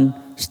one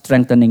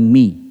strengthening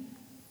me.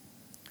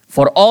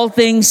 For all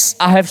things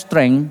I have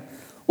strength.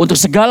 Untuk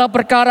segala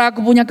perkara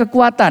aku punya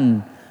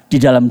kekuatan di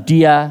dalam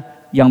Dia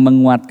yang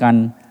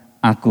menguatkan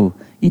aku.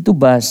 Itu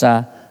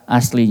bahasa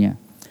aslinya.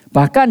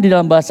 Bahkan di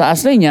dalam bahasa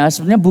aslinya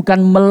sebenarnya bukan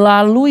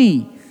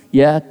melalui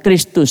ya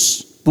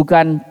Kristus,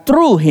 bukan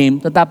through Him,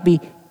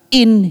 tetapi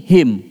in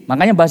Him.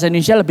 Makanya bahasa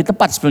Indonesia lebih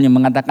tepat sebenarnya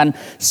mengatakan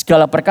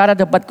segala perkara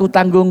dapat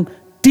kutanggung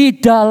di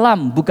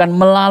dalam, bukan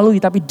melalui,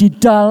 tapi di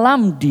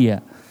dalam Dia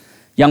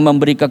yang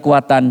memberi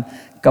kekuatan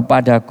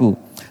kepadaku.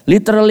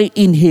 Literally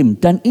in Him.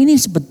 Dan ini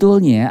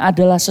sebetulnya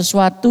adalah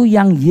sesuatu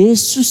yang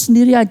Yesus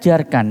sendiri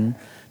ajarkan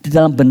di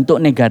dalam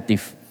bentuk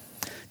negatif.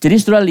 Jadi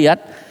saudara lihat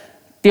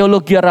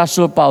teologi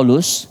Rasul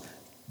Paulus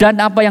dan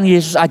apa yang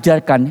Yesus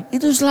ajarkan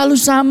itu selalu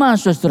sama,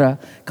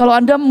 saudara. Kalau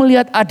Anda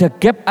melihat ada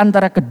gap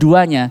antara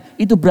keduanya,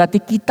 itu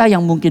berarti kita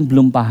yang mungkin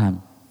belum paham.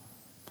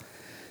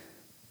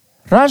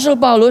 Rasul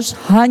Paulus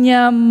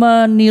hanya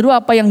meniru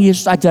apa yang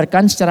Yesus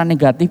ajarkan secara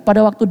negatif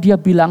pada waktu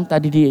dia bilang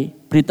tadi di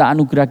berita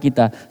anugerah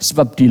kita,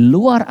 sebab di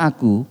luar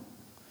aku,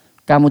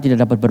 kamu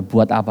tidak dapat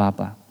berbuat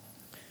apa-apa.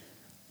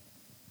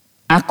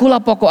 Akulah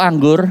pokok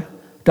anggur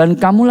dan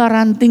kamulah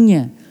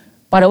rantingnya.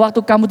 Pada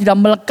waktu kamu tidak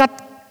melekat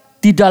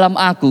di dalam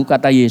aku,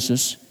 kata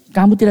Yesus,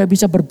 kamu tidak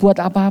bisa berbuat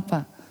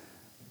apa-apa.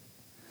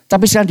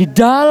 Tapi sekarang di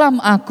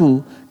dalam aku,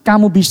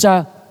 kamu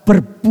bisa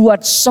berbuat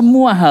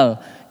semua hal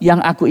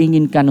yang aku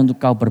inginkan untuk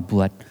kau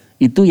berbuat.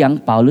 Itu yang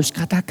Paulus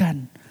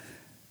katakan.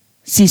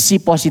 Sisi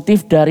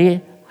positif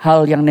dari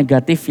hal yang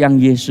negatif yang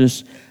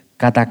Yesus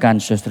katakan,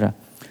 saudara.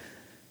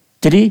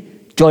 Jadi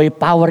joy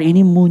power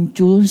ini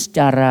muncul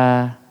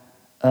secara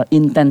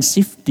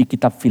intensif di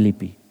kitab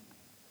Filipi.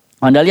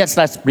 Anda lihat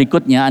slide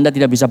berikutnya, Anda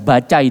tidak bisa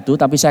baca itu,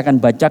 tapi saya akan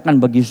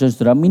bacakan bagi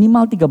saudara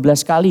minimal 13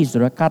 kali,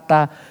 saudara,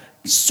 kata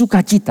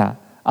sukacita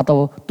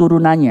atau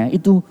turunannya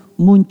itu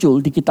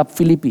muncul di kitab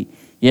Filipi.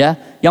 Ya,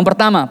 yang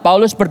pertama,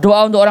 Paulus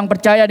berdoa untuk orang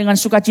percaya dengan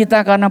sukacita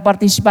karena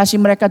partisipasi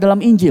mereka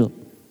dalam Injil.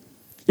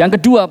 Yang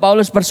kedua,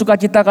 Paulus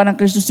bersukacita karena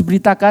Kristus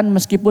diberitakan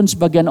meskipun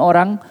sebagian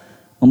orang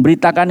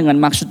memberitakan dengan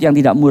maksud yang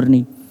tidak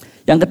murni.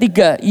 Yang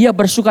ketiga, ia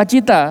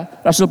bersukacita,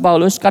 Rasul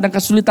Paulus, karena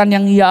kesulitan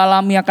yang ia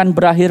alami akan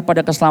berakhir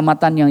pada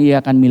keselamatan yang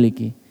ia akan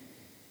miliki.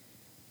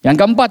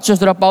 Yang keempat,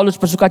 saudara, Paulus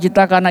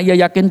bersukacita karena ia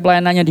yakin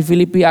pelayanannya di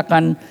Filipi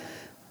akan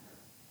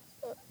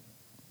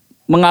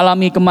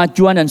mengalami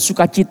kemajuan dan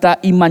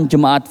sukacita iman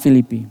jemaat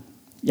Filipi.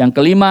 Yang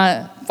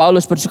kelima,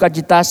 Paulus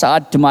bersukacita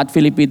saat jemaat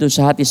Filipi itu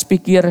sehati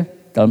sepikir,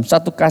 dalam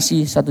satu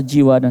kasih, satu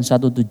jiwa, dan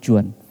satu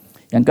tujuan.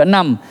 Yang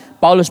keenam,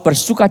 Paulus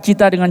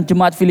bersukacita dengan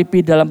jemaat Filipi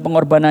dalam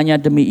pengorbanannya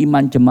demi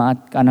iman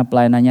jemaat karena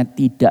pelayanannya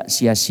tidak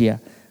sia-sia.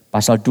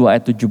 Pasal 2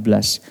 ayat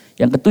 17.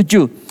 Yang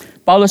ketujuh,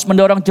 Paulus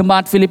mendorong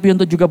jemaat Filipi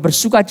untuk juga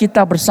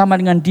bersukacita bersama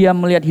dengan dia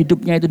melihat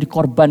hidupnya itu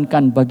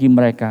dikorbankan bagi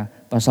mereka.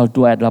 Pasal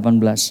 2 ayat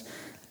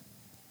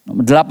 18.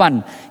 Nomor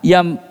 8,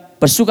 ia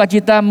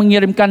bersukacita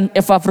mengirimkan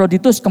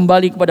Epafroditus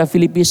kembali kepada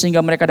Filipi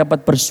sehingga mereka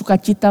dapat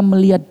bersukacita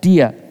melihat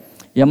dia.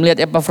 Ia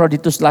melihat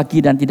Epafroditus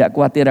lagi dan tidak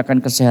khawatir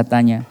akan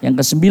kesehatannya. Yang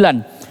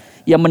kesembilan,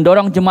 ia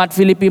mendorong jemaat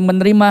Filipi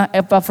menerima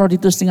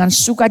Epafroditus dengan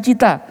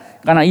sukacita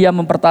karena ia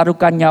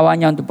mempertaruhkan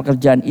nyawanya untuk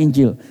pekerjaan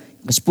Injil.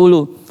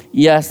 Kesepuluh,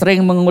 ia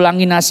sering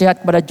mengulangi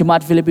nasihat kepada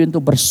jemaat Filipi untuk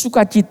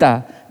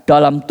bersukacita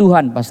dalam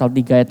Tuhan. Pasal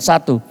 3 ayat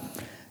 1.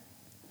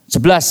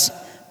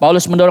 11,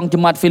 Paulus mendorong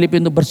jemaat Filipi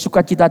untuk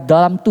bersukacita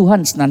dalam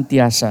Tuhan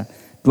senantiasa.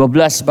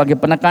 12, sebagai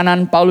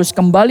penekanan Paulus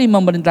kembali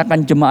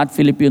memerintahkan jemaat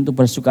Filipi untuk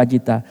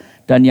bersukacita.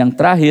 Dan yang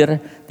terakhir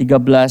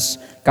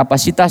 13,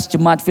 kapasitas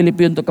jemaat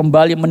Filipi untuk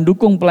kembali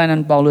mendukung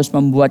pelayanan Paulus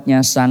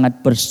membuatnya sangat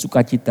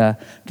bersukacita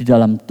di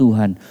dalam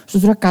Tuhan.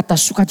 Saudara, kata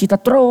sukacita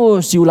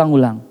terus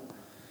diulang-ulang.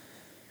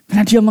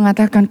 Karena dia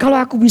mengatakan, kalau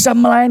aku bisa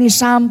melayani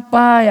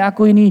sampai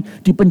aku ini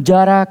di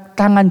penjara,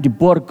 tangan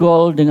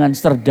diborgol dengan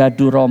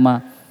serdadu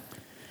Roma.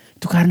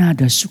 Itu karena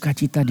ada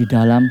sukacita di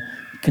dalam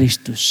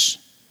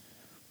Kristus.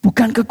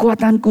 Bukan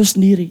kekuatanku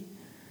sendiri.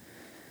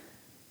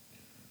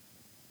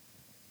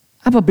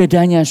 Apa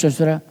bedanya,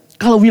 saudara?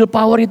 Kalau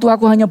willpower itu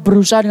aku hanya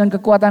berusaha dengan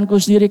kekuatanku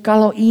sendiri.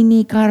 Kalau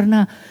ini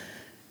karena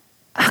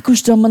aku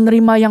sudah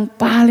menerima yang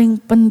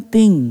paling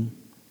penting.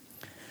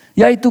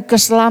 Yaitu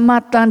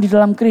keselamatan di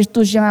dalam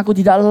Kristus yang aku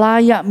tidak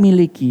layak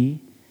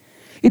miliki.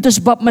 Itu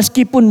sebab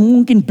meskipun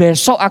mungkin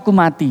besok aku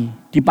mati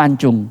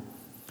dipancung.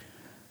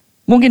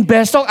 Mungkin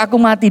besok aku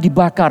mati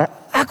dibakar.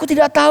 Aku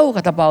tidak tahu,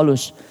 kata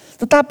Paulus.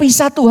 Tetapi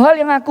satu hal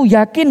yang aku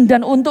yakin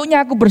dan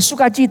untuknya aku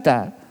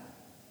bersukacita.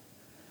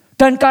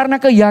 Dan karena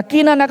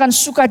keyakinan akan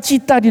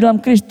sukacita di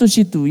dalam Kristus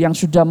itu yang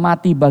sudah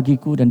mati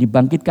bagiku dan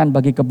dibangkitkan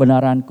bagi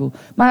kebenaranku.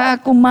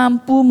 Maka aku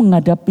mampu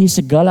menghadapi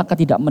segala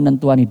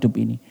ketidakmenentuan hidup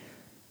ini.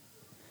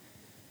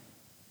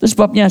 Itu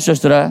sebabnya,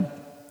 saudara,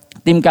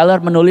 Tim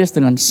Keller menulis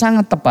dengan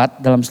sangat tepat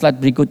dalam slide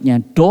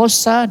berikutnya.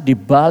 Dosa di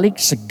balik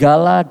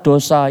segala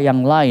dosa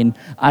yang lain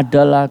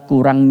adalah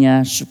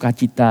kurangnya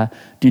sukacita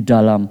di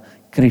dalam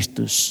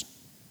Kristus.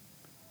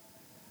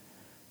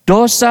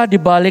 Dosa di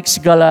balik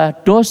segala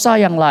dosa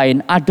yang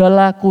lain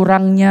adalah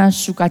kurangnya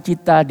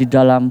sukacita di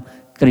dalam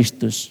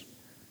Kristus.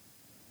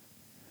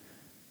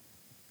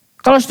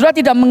 Kalau saudara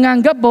tidak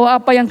menganggap bahwa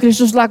apa yang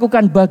Kristus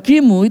lakukan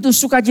bagimu itu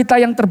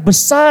sukacita yang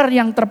terbesar,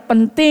 yang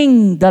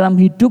terpenting dalam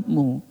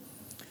hidupmu.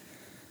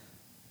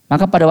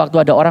 Maka pada waktu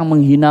ada orang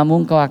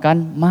menghinamu, engkau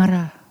akan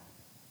marah.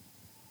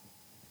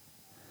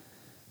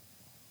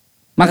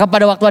 Maka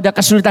pada waktu ada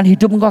kesulitan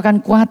hidup, engkau akan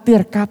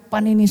khawatir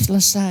kapan ini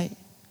selesai.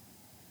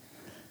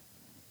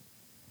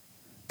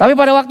 Tapi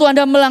pada waktu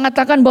Anda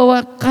mengatakan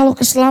bahwa kalau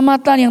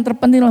keselamatan yang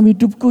terpenting dalam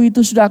hidupku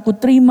itu sudah aku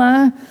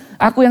terima,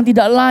 aku yang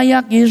tidak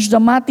layak, Yesus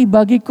sudah mati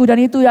bagiku dan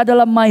itu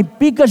adalah my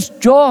biggest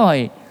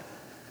joy.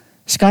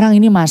 Sekarang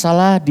ini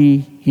masalah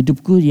di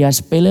hidupku ya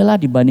sepele lah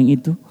dibanding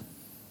itu.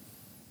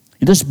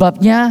 Itu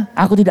sebabnya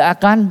aku tidak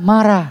akan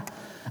marah,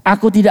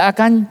 aku tidak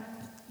akan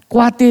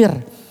khawatir,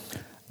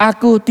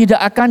 aku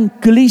tidak akan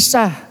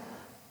gelisah.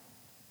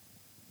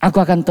 Aku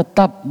akan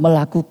tetap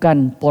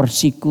melakukan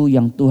porsiku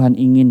yang Tuhan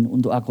ingin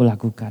untuk aku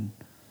lakukan.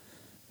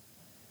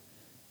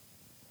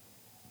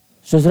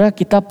 Saudara,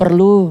 kita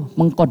perlu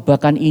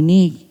mengkhotbahkan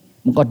ini,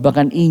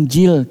 mengkhotbahkan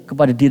Injil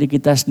kepada diri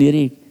kita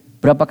sendiri.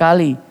 Berapa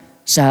kali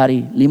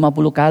sehari?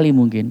 50 kali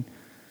mungkin.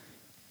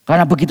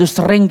 Karena begitu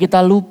sering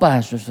kita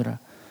lupa, saudara.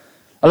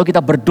 Lalu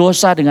kita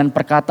berdosa dengan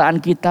perkataan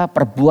kita,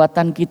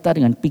 perbuatan kita,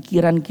 dengan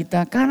pikiran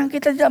kita. Karena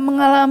kita tidak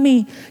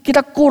mengalami,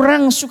 kita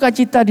kurang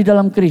sukacita di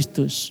dalam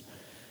Kristus.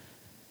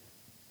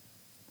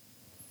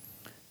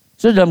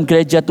 Saudara, dalam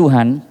gereja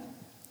Tuhan,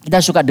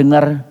 kita suka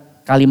dengar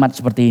kalimat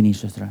seperti ini,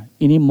 saudara.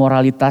 Ini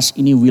moralitas,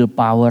 ini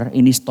willpower,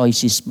 ini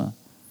stoicisme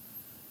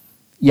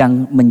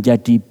yang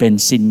menjadi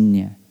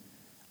bensinnya.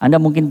 Anda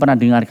mungkin pernah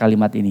dengar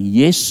kalimat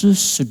ini, Yesus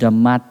sudah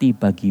mati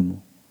bagimu.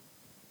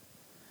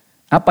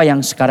 Apa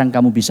yang sekarang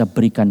kamu bisa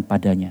berikan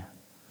padanya?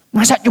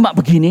 Masa cuma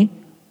begini?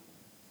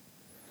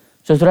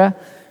 Saudara,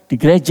 di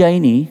gereja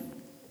ini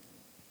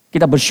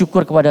kita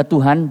bersyukur kepada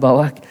Tuhan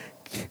bahwa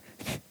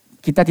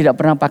kita tidak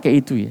pernah pakai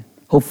itu ya.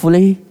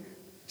 Hopefully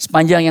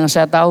sepanjang yang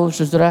saya tahu,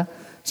 saudara,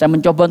 saya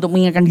mencoba untuk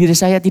mengingatkan diri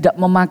saya tidak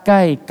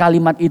memakai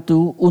kalimat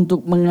itu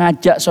untuk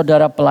mengajak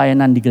saudara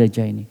pelayanan di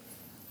gereja ini.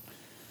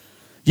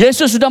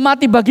 Yesus sudah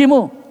mati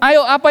bagimu.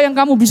 Ayo, apa yang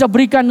kamu bisa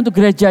berikan untuk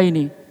gereja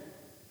ini?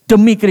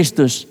 Demi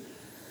Kristus.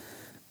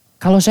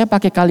 Kalau saya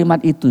pakai kalimat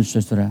itu,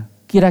 saudara,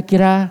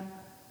 kira-kira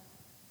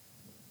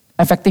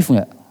efektif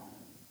nggak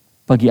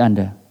bagi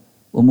Anda?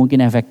 Oh,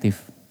 mungkin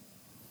efektif.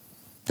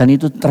 Dan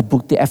itu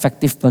terbukti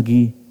efektif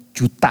bagi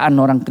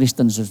jutaan orang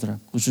Kristen, saudara,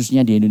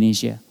 khususnya di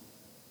Indonesia.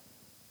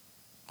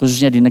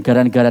 Khususnya di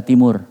negara-negara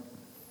timur.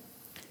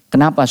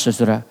 Kenapa,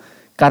 saudara?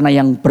 Karena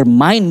yang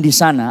bermain di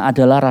sana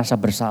adalah rasa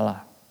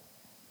bersalah.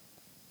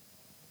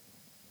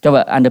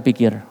 Coba Anda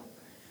pikir.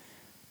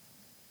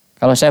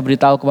 Kalau saya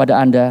beritahu kepada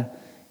Anda,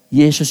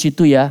 Yesus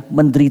itu ya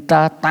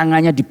menderita,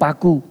 tangannya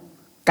dipaku,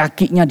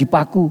 kakinya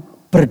dipaku,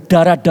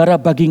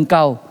 berdarah-darah bagi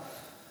engkau.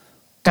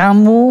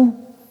 Kamu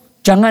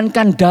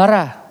jangankan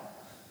darah,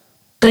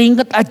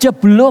 keringat aja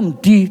belum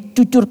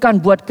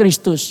dicucurkan buat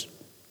Kristus.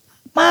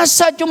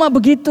 Masa cuma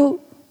begitu?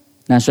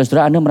 Nah,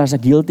 saudara, Anda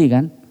merasa guilty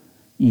kan?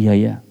 Iya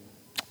ya,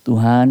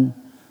 Tuhan,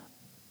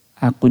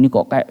 aku ini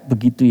kok kayak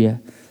begitu ya.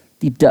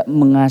 Tidak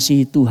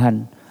mengasihi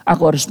Tuhan.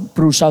 Aku harus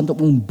berusaha untuk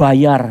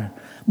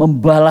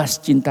membalas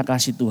cinta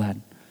kasih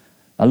Tuhan.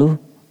 Lalu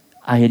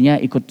akhirnya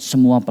ikut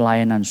semua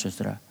pelayanan,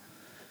 saudara.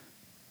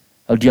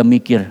 Lalu dia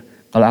mikir,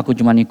 kalau aku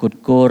cuma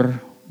ikut KUR,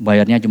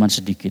 bayarnya cuma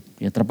sedikit.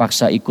 Ya,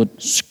 terpaksa ikut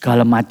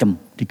segala macam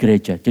di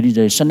gereja. Jadi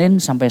dari Senin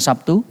sampai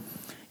Sabtu,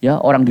 ya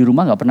orang di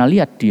rumah nggak pernah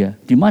lihat dia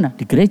di mana,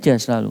 di gereja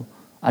selalu.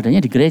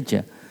 Adanya di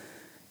gereja.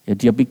 Ya,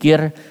 dia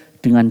pikir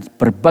dengan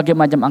berbagai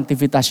macam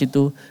aktivitas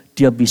itu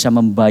dia bisa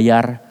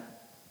membayar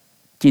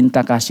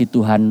cinta kasih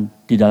Tuhan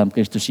di dalam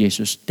Kristus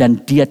Yesus, dan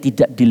dia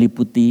tidak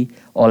diliputi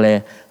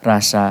oleh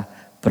rasa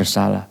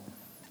bersalah.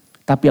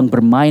 Tapi yang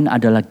bermain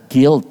adalah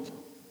guilt,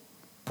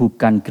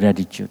 bukan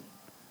gratitude.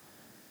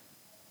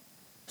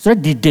 Saudara,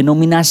 di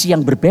denominasi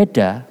yang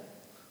berbeda,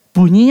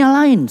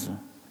 bunyinya lain.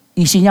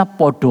 Isinya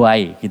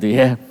podoai gitu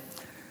ya.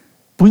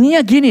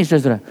 Bunyinya gini,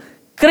 saudara.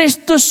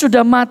 Kristus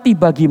sudah mati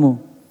bagimu.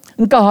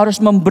 Engkau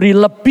harus memberi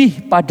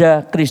lebih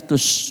pada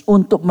Kristus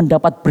untuk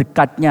mendapat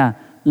berkatnya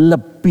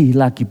lebih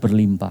lagi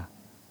berlimpah.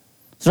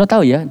 Saudara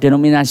tahu ya,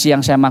 denominasi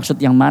yang saya maksud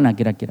yang mana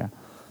kira-kira?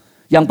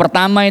 Yang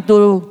pertama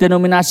itu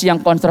denominasi yang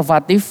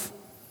konservatif.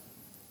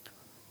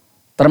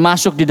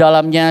 Termasuk di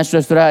dalamnya,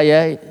 saudara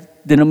ya,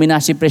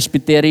 denominasi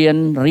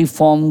Presbyterian,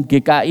 Reform,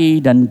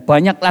 GKI, dan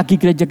banyak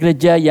lagi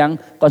gereja-gereja yang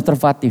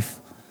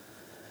konservatif.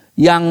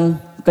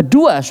 Yang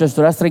kedua,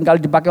 saudara,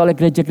 seringkali dipakai oleh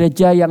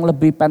gereja-gereja yang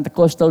lebih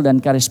Pentecostal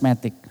dan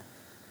karismatik.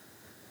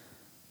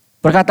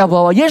 Berkata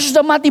bahwa Yesus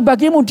sudah mati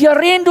bagimu, dia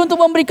rindu untuk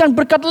memberikan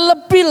berkat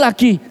lebih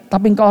lagi.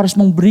 Tapi engkau harus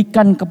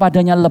memberikan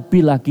kepadanya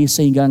lebih lagi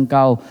sehingga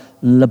engkau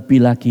lebih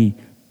lagi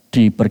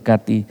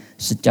diberkati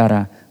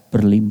secara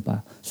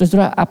berlimpah.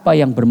 Saudara, apa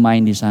yang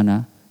bermain di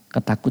sana?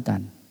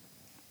 Ketakutan.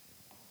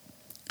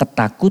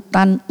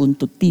 Ketakutan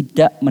untuk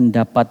tidak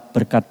mendapat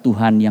berkat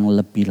Tuhan yang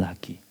lebih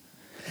lagi.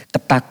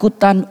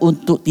 Ketakutan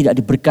untuk tidak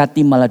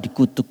diberkati malah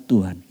dikutuk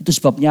Tuhan. Itu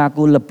sebabnya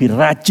aku lebih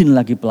rajin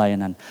lagi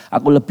pelayanan.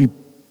 Aku lebih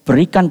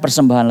berikan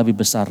persembahan lebih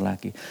besar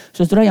lagi.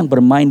 Saudara, yang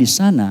bermain di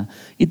sana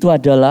itu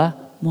adalah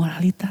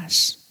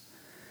moralitas.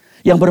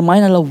 Yang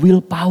bermain adalah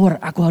willpower.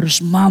 Aku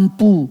harus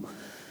mampu.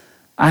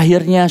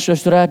 Akhirnya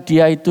saudara,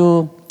 dia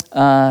itu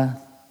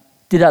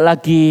tidak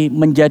lagi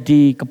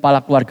menjadi kepala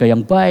keluarga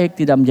yang baik,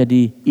 tidak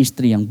menjadi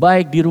istri yang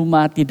baik di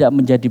rumah, tidak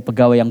menjadi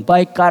pegawai yang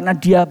baik karena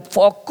dia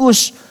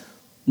fokus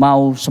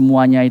mau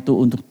semuanya itu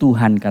untuk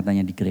Tuhan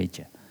katanya di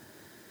gereja.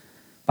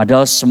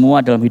 Padahal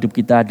semua dalam hidup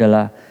kita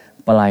adalah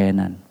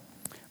pelayanan.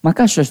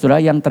 Maka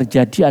saudara, yang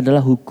terjadi adalah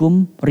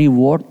hukum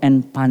reward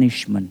and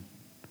punishment.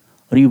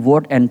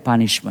 Reward and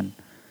punishment.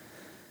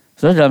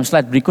 Saudara, dalam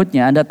slide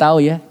berikutnya Anda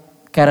tahu ya,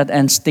 carrot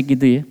and stick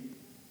itu ya.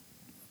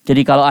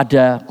 Jadi kalau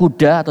ada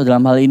kuda atau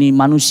dalam hal ini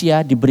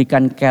manusia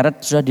diberikan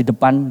carrot sudah di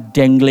depan,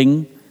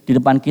 dangling di di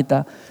depan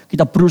kita.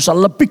 Kita berusaha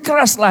lebih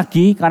keras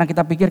lagi karena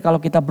kita pikir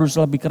kalau kita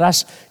berusaha lebih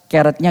keras,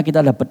 carrotnya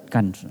kita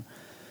dapatkan.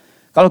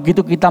 Kalau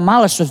gitu kita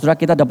malas saudara,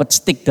 kita dapat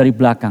stick dari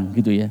belakang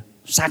gitu ya.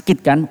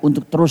 Sakit kan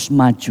untuk terus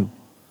maju.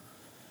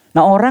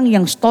 Nah orang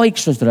yang stoik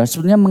saudara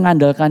sebenarnya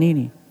mengandalkan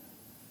ini.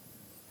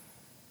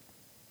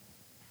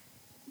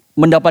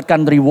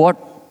 Mendapatkan reward,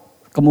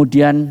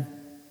 kemudian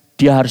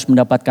dia harus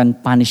mendapatkan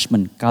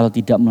punishment kalau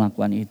tidak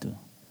melakukan itu.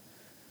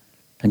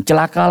 Dan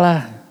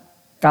celakalah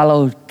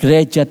kalau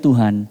gereja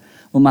Tuhan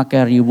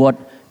memakai reward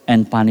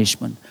and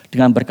punishment.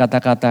 Dengan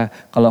berkata-kata,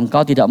 kalau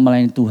engkau tidak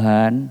melayani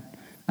Tuhan,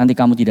 nanti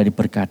kamu tidak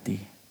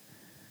diberkati.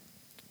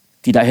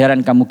 Tidak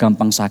heran kamu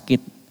gampang sakit.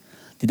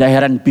 Tidak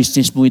heran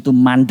bisnismu itu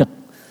mandek.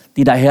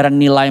 Tidak heran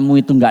nilaimu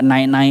itu enggak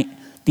naik-naik.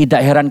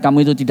 Tidak heran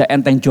kamu itu tidak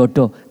enteng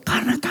jodoh.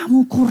 Karena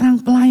kamu kurang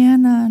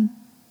pelayanan.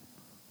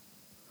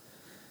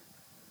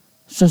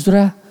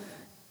 Saudara,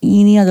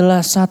 ini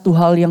adalah satu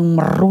hal yang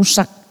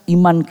merusak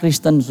iman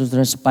Kristen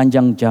saudara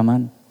sepanjang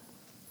zaman.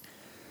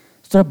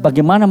 Saudara,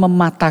 bagaimana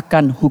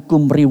mematahkan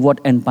hukum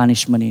reward and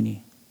punishment ini?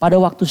 Pada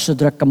waktu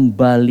saudara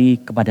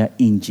kembali kepada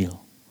Injil.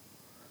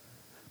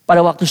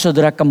 Pada waktu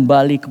saudara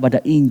kembali kepada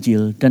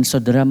Injil dan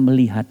saudara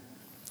melihat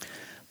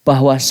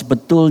bahwa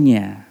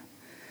sebetulnya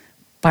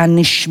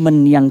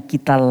punishment yang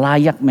kita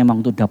layak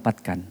memang untuk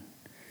dapatkan.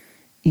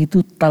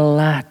 Itu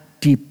telah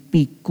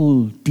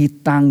dipikul,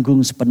 ditanggung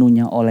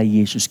sepenuhnya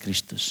oleh Yesus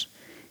Kristus.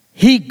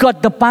 He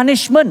got the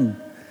punishment,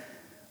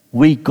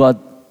 we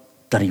got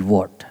the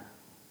reward.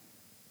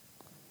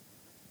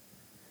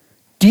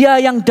 Dia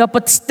yang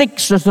dapat stick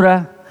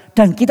saudara,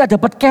 dan kita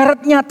dapat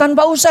carrotnya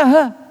tanpa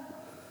usaha.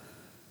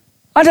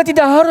 Anda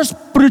tidak harus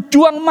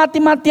berjuang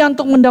mati-matian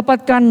untuk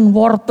mendapatkan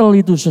wortel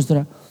itu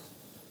saudara.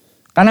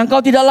 Karena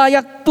engkau tidak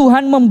layak,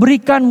 Tuhan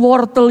memberikan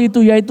wortel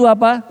itu, yaitu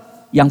apa?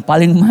 Yang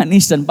paling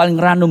manis dan paling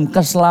ranum,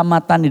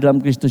 keselamatan di dalam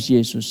Kristus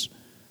Yesus.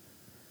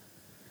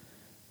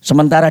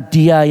 Sementara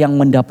dia yang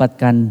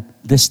mendapatkan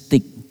the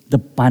stick, the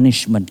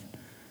punishment.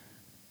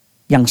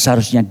 Yang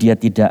seharusnya dia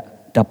tidak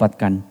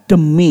dapatkan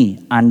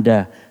demi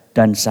Anda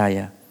dan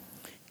saya.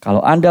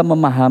 Kalau Anda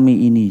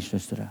memahami ini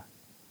saudara,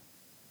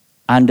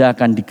 Anda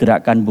akan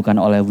digerakkan bukan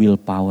oleh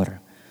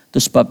willpower.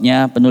 Itu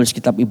sebabnya penulis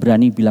kitab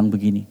Ibrani bilang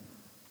begini.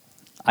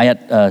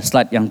 Ayat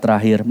slide yang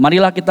terakhir.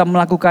 Marilah kita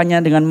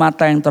melakukannya dengan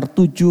mata yang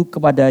tertuju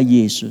kepada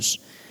Yesus.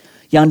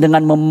 Yang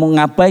dengan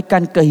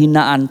mengabaikan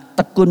kehinaan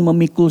tekun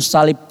memikul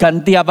salib.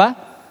 Ganti apa?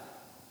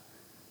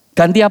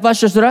 Ganti apa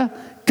saudara?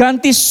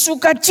 Ganti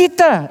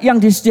sukacita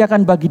yang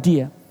disediakan bagi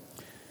dia.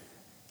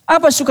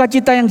 Apa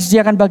sukacita yang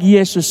disediakan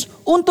bagi Yesus?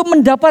 Untuk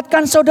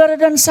mendapatkan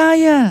saudara dan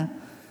saya.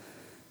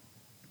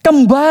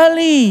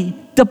 Kembali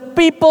the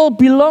people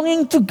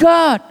belonging to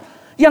God.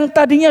 Yang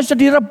tadinya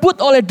sudah direbut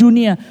oleh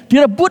dunia,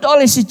 direbut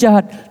oleh si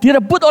jahat,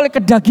 direbut oleh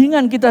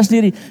kedagingan kita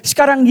sendiri.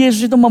 Sekarang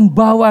Yesus itu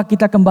membawa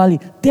kita kembali.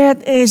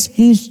 That is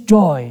his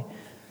joy.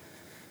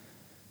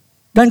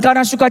 Dan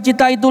karena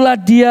sukacita itulah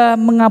dia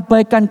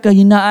mengabaikan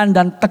kehinaan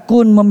dan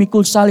tekun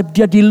memikul salib.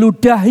 Dia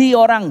diludahi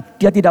orang,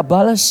 dia tidak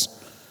balas.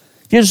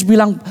 Yesus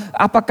bilang,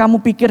 apa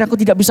kamu pikir aku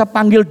tidak bisa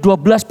panggil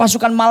 12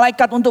 pasukan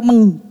malaikat untuk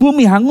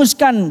bumi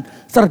hanguskan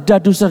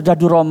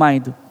serdadu-serdadu Roma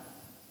itu.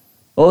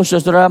 Oh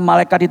saudara,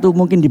 malaikat itu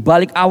mungkin di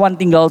balik awan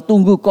tinggal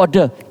tunggu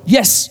kode.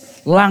 Yes,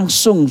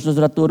 langsung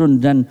saudara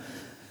turun dan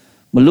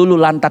melulu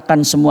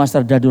lantakan semua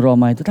serdadu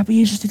Roma itu.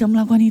 Tapi Yesus tidak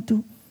melakukan itu.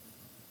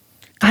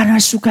 Karena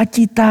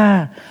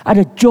sukacita,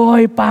 ada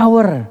joy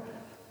power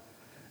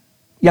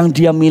yang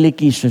dia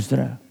miliki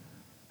saudara.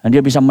 Dan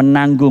dia bisa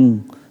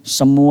menanggung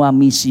semua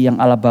misi yang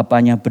Allah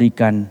Bapanya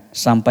berikan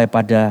sampai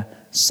pada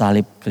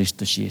salib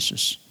Kristus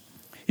Yesus.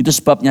 Itu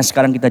sebabnya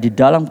sekarang kita di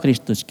dalam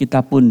Kristus,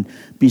 kita pun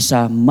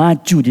bisa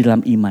maju di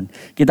dalam iman.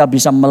 Kita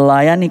bisa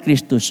melayani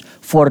Kristus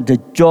for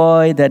the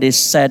joy that is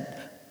set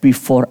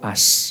before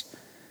us.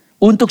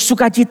 Untuk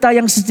sukacita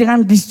yang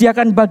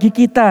disediakan bagi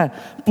kita.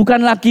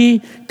 Bukan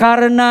lagi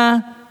karena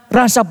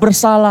rasa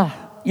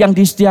bersalah yang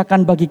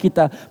disediakan bagi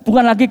kita.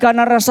 Bukan lagi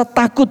karena rasa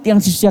takut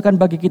yang disediakan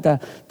bagi kita.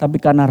 Tapi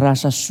karena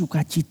rasa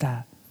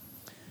sukacita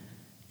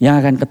yang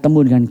akan ketemu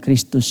dengan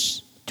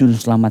Kristus, Juru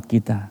Selamat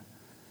kita.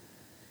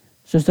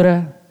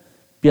 Saudara,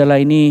 biarlah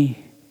ini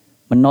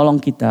menolong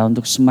kita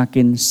untuk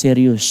semakin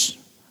serius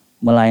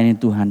melayani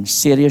Tuhan.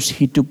 Serius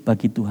hidup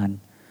bagi Tuhan.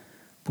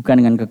 Bukan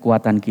dengan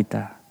kekuatan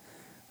kita,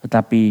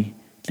 tetapi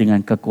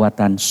dengan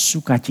kekuatan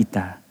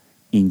sukacita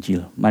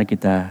Injil. Mari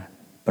kita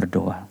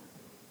berdoa.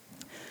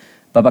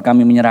 Bapa,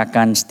 kami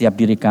menyerahkan setiap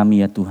diri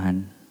kami ya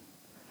Tuhan.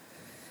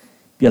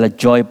 Biarlah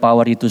joy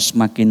power itu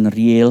semakin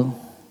real.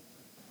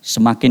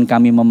 Semakin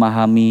kami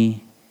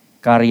memahami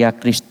karya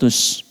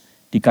Kristus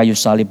di kayu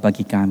salib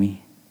bagi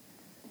kami.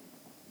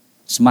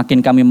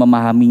 Semakin kami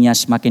memahaminya,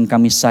 semakin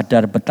kami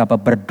sadar betapa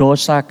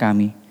berdosa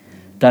kami.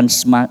 Dan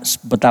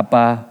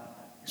betapa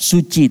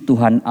suci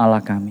Tuhan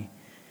Allah kami.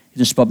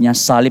 Itu sebabnya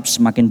salib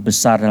semakin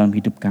besar dalam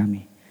hidup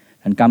kami.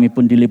 Dan kami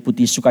pun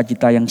diliputi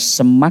sukacita yang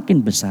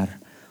semakin besar.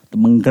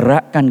 Untuk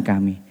menggerakkan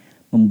kami,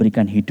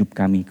 memberikan hidup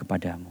kami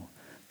kepadamu.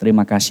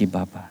 Terima kasih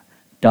Bapa.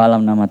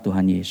 Dalam nama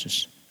Tuhan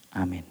Yesus.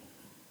 Amin.